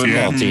Lafayette.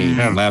 football team.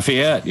 Yeah.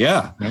 Lafayette,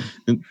 yeah.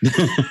 And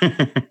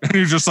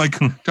you're just like,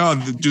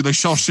 God, do they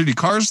sell shitty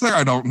cars there?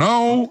 I don't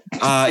know.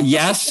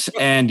 Yes,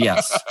 and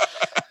yes.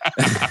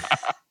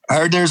 I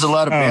heard there's a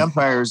lot of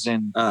vampires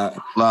in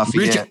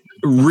Lafayette.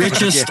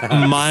 Richest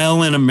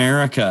mile in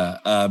America,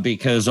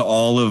 because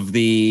all of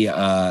the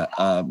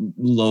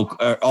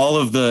all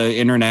of the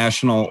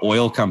international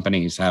oil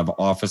companies have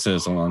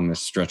offices along this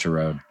stretch of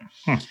road.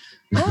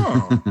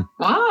 Oh,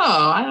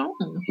 wow. I don't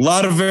know. A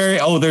lot of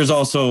there's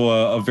also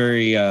a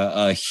very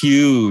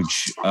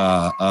huge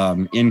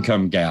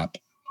income gap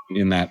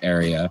in that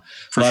area.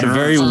 For a lot of sure.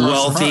 very It's a lot of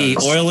wealthy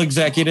surprise. oil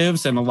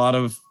executives and a lot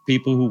of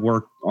people who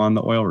work on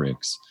the oil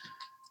rigs.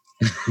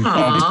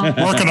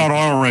 Working on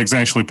oil rigs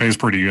actually pays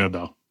pretty good,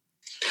 though.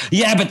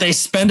 Yeah, but they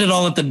spend it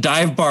all at the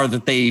dive bar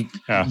that they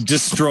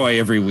destroy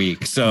every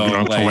week. So You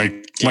know, to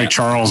Lake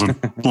Charles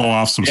and blow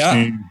off some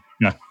steam.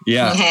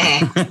 Yeah.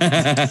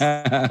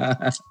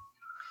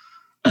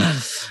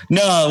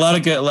 No, a lot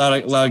of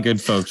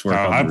good folks work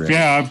on the rig.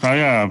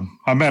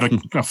 I met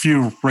a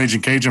few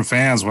Raging Cajun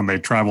fans when they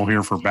travel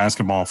here for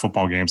basketball and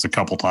football games a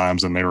couple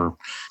times, and they were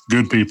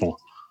good people.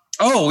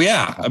 Oh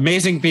yeah,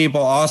 amazing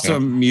people,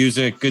 awesome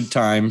music, good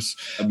times.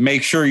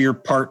 Make sure your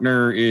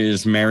partner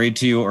is married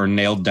to you or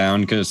nailed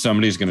down, because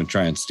somebody's going to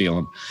try and steal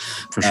them.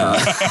 For sure. And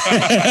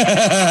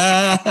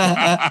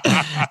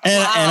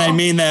I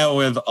mean that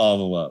with all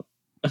the love.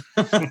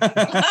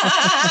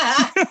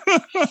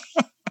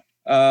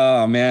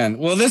 Oh man.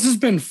 Well, this has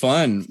been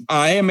fun.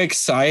 I am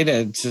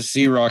excited to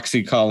see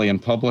Roxy Colley in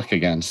public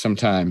again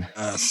sometime.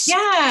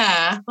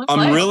 Yeah.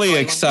 I'm really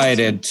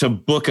excited to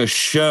book a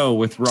show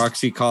with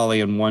Roxy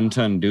Colley and One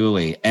Ton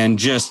Dooley and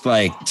just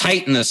like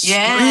tighten the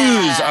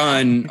screws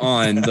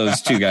on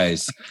those two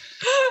guys.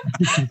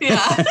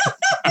 Yeah.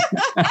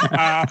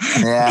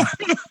 Yeah.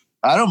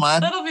 I don't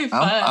mind. That'll be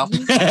fun.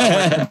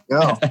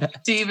 Go.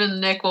 Steve and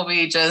Nick will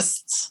be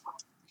just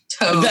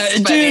toast. by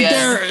the Dude,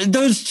 end.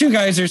 those two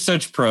guys are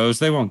such pros.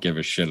 They won't give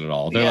a shit at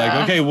all. They're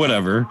like, okay,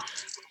 whatever.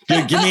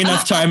 Give me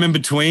enough time in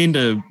between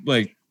to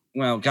like,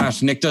 well,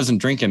 gosh, Nick doesn't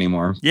drink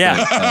anymore. Yeah.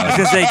 But, I was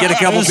gonna say, get a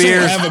couple I was saying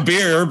beers. Have a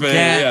beer, but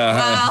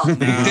Well,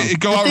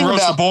 Go out and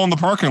roast a bull in the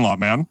parking lot,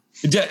 man.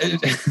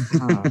 That's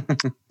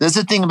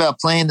the thing about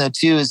playing though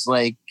too, is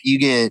like you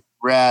get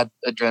rad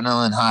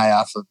adrenaline high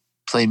off of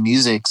playing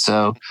music.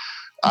 So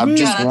I'm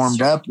just that's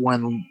warmed up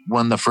when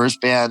the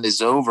first band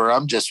is over.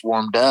 I'm just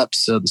warmed up.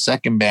 So the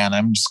second band,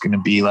 I'm just gonna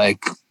be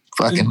like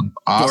fucking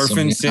awesome. Dorfin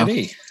you know?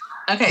 City.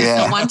 okay,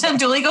 Yeah. so One Ton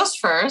Dooley goes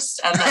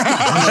first, and then I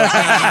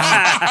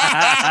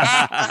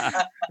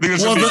think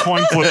it's going to be a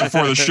coin flip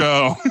before the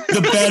show.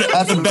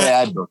 That's the way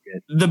I'd book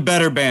it. The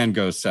better band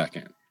goes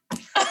second.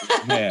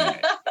 Yeah.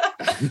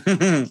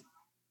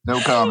 No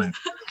comment.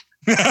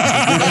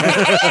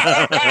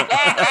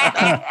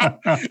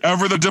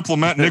 Ever the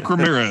diplomat, Nick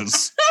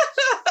Ramirez.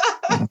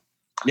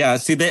 Yeah,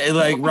 see, they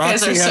like You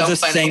guys Roxy are has so a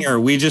funny. singer.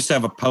 We just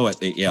have a poet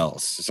that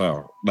yells.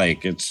 So,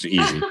 like, it's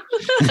easy.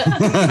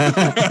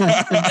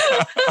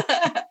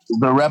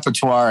 The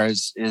repertoire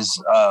is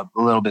a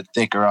little bit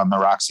thicker on the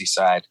Roxy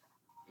side.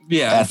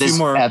 Yeah, at this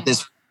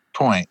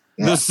point.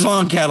 Yeah. The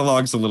song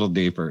catalog's a little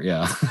deeper.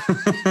 Yeah.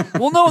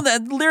 Well, no,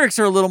 the lyrics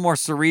are a little more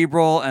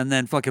cerebral, and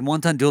then fucking One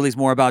Ton Dooley's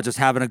more about just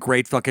having a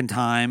great fucking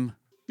time.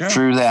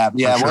 True that.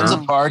 Yeah, For one's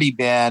sure. a party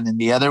band and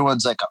the other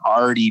one's like an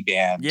arty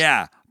band.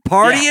 Yeah.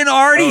 Party and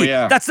Artie. Oh,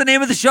 yeah. That's the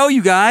name of the show,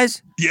 you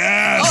guys.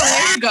 Yes. oh,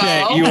 there you go.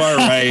 Yeah, you are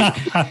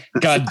right.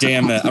 God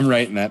damn it. I'm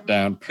writing that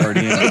down. Party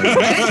and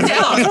Write it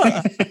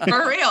down.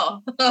 For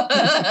real.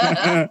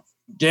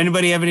 Do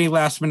anybody have any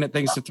last minute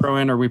things to throw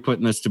in? Or are we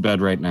putting this to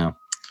bed right now?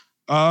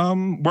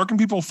 where can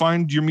people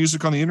find your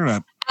music on the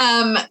internet?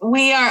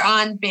 We are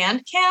on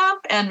Bandcamp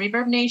and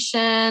Reverb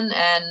Nation,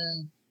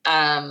 and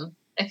I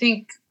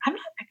think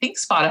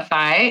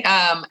Spotify,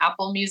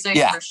 Apple Music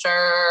for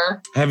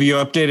sure. Have you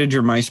updated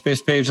your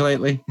MySpace page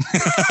lately?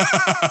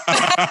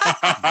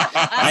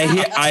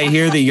 I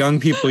hear the young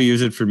people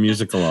use it for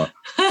music a lot.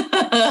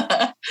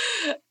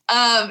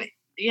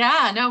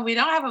 Yeah, no, we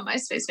don't have a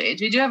MySpace page.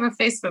 We do have a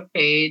Facebook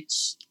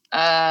page.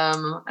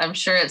 I'm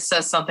sure it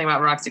says something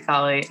about Roxy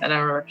Collie. I don't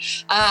remember.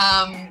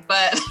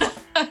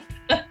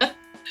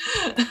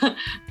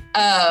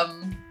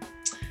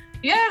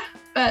 Yeah,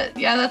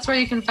 that's where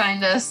you can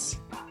find us.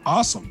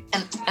 Awesome.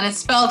 And it's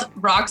spelled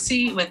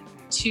Roxy with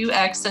 2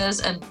 X's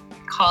and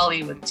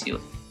Collie with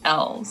 2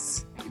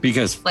 L's.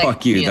 Because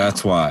fuck you,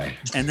 that's why.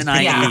 And then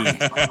IE.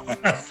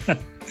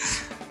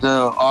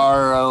 So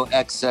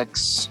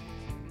ROXXY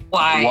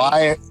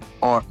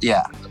or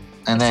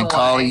and then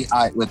Collie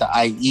with the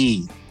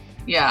IE.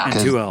 Yeah. And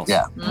 2 L's.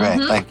 Yeah, right.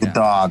 Like the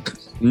dog.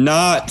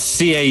 Not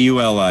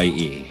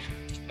CAULIE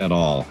at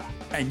all.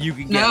 And you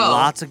can get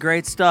lots of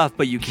great stuff,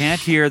 but you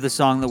can't hear the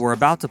song that we're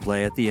about to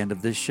play at the end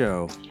of this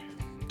show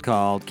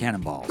called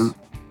Cannonballs.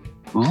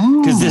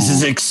 Because this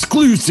is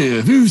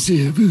exclusive. For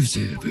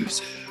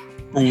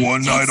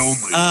one night only.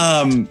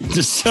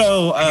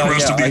 So the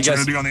rest of the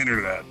eternity on the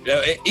internet.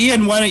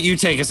 Ian, why don't you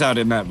take us out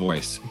in that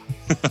voice?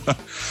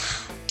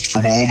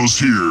 From all of us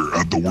here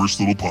at the Worst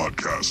Little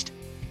Podcast,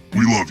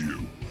 we love you.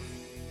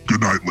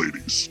 Good night,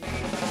 ladies.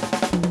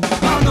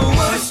 On the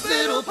Worst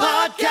Little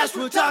Podcast,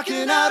 we're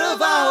talking out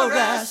of our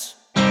ass.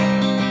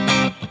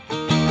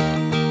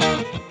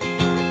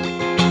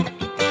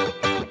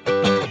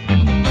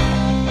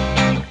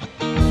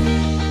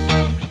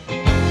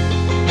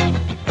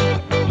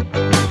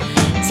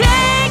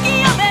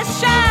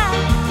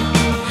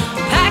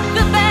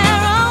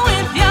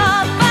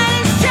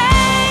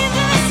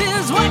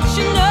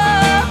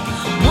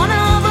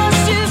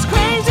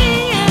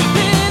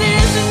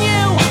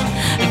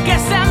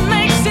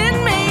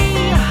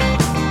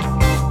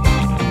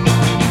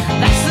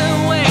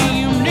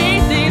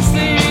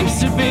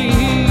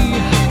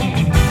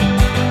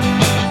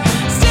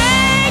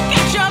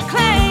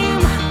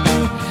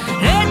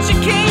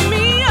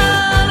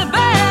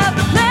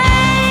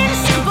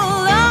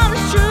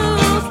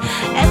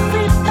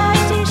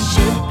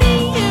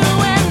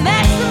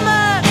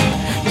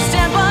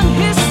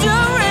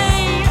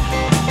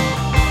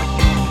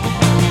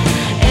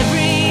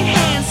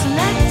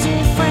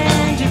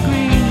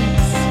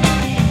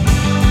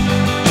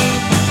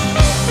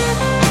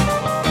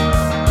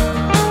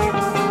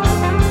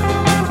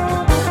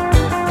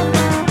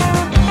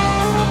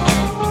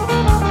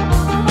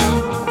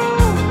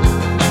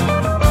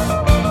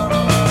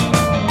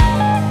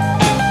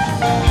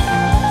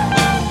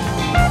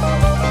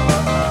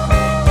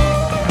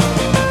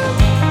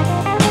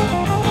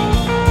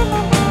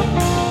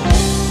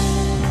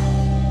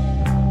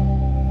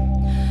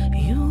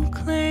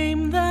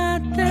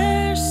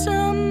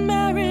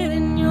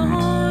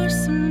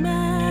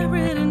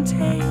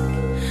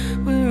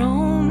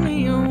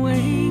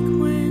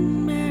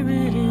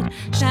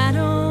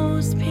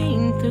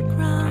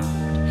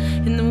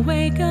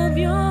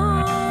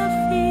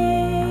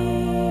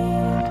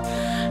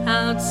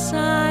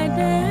 Outside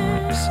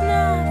there's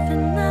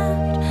nothing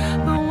left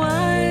but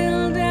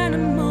wild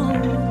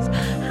animals,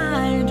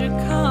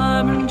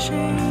 hydrocarbon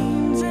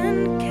chains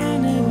and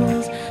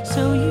cannibals.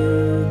 So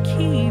you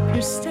keep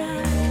your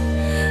stack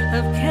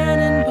of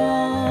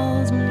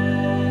cannonballs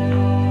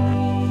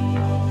neat.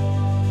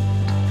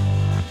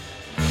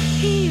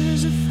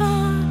 Here's a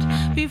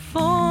thought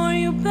before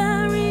you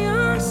bury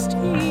your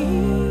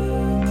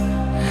steed.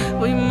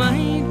 We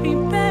might be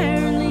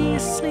barely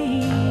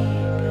asleep.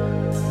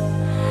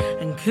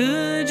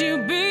 Could you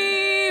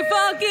be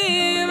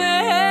forgiven?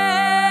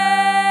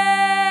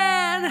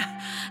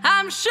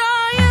 I'm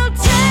sure you'll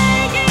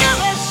take your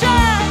best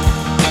shot.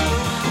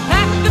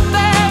 Pack the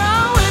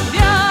barrel with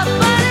your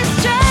buddy's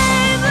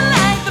chains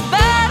like the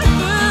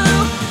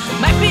battlefield.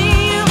 Might be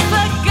you've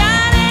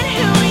forgotten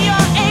who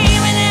you're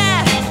aiming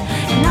at,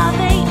 and are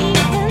they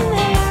even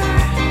there?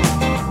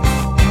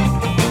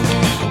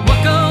 What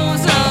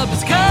goes up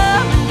is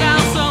coming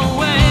down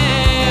somewhere.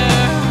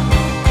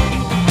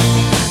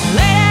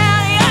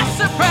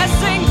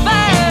 Suppressing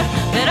fire,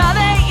 but are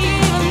they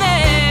even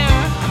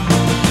there?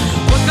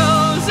 What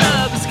goes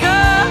up is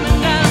coming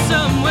down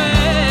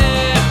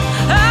somewhere.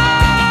 Oh,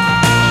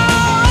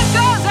 what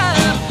goes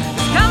up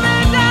is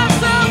coming down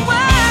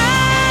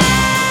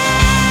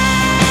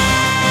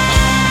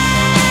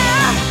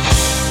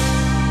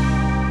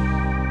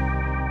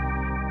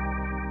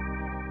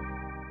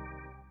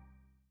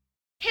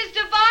His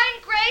Divine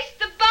Grace,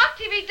 the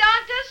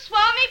Bhaktivedanta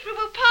Swami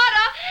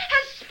Prabhupada,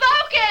 has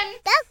spoken!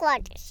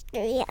 Duckwater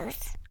Studios.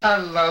 I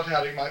love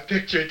having my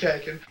picture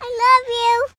taken. I love you.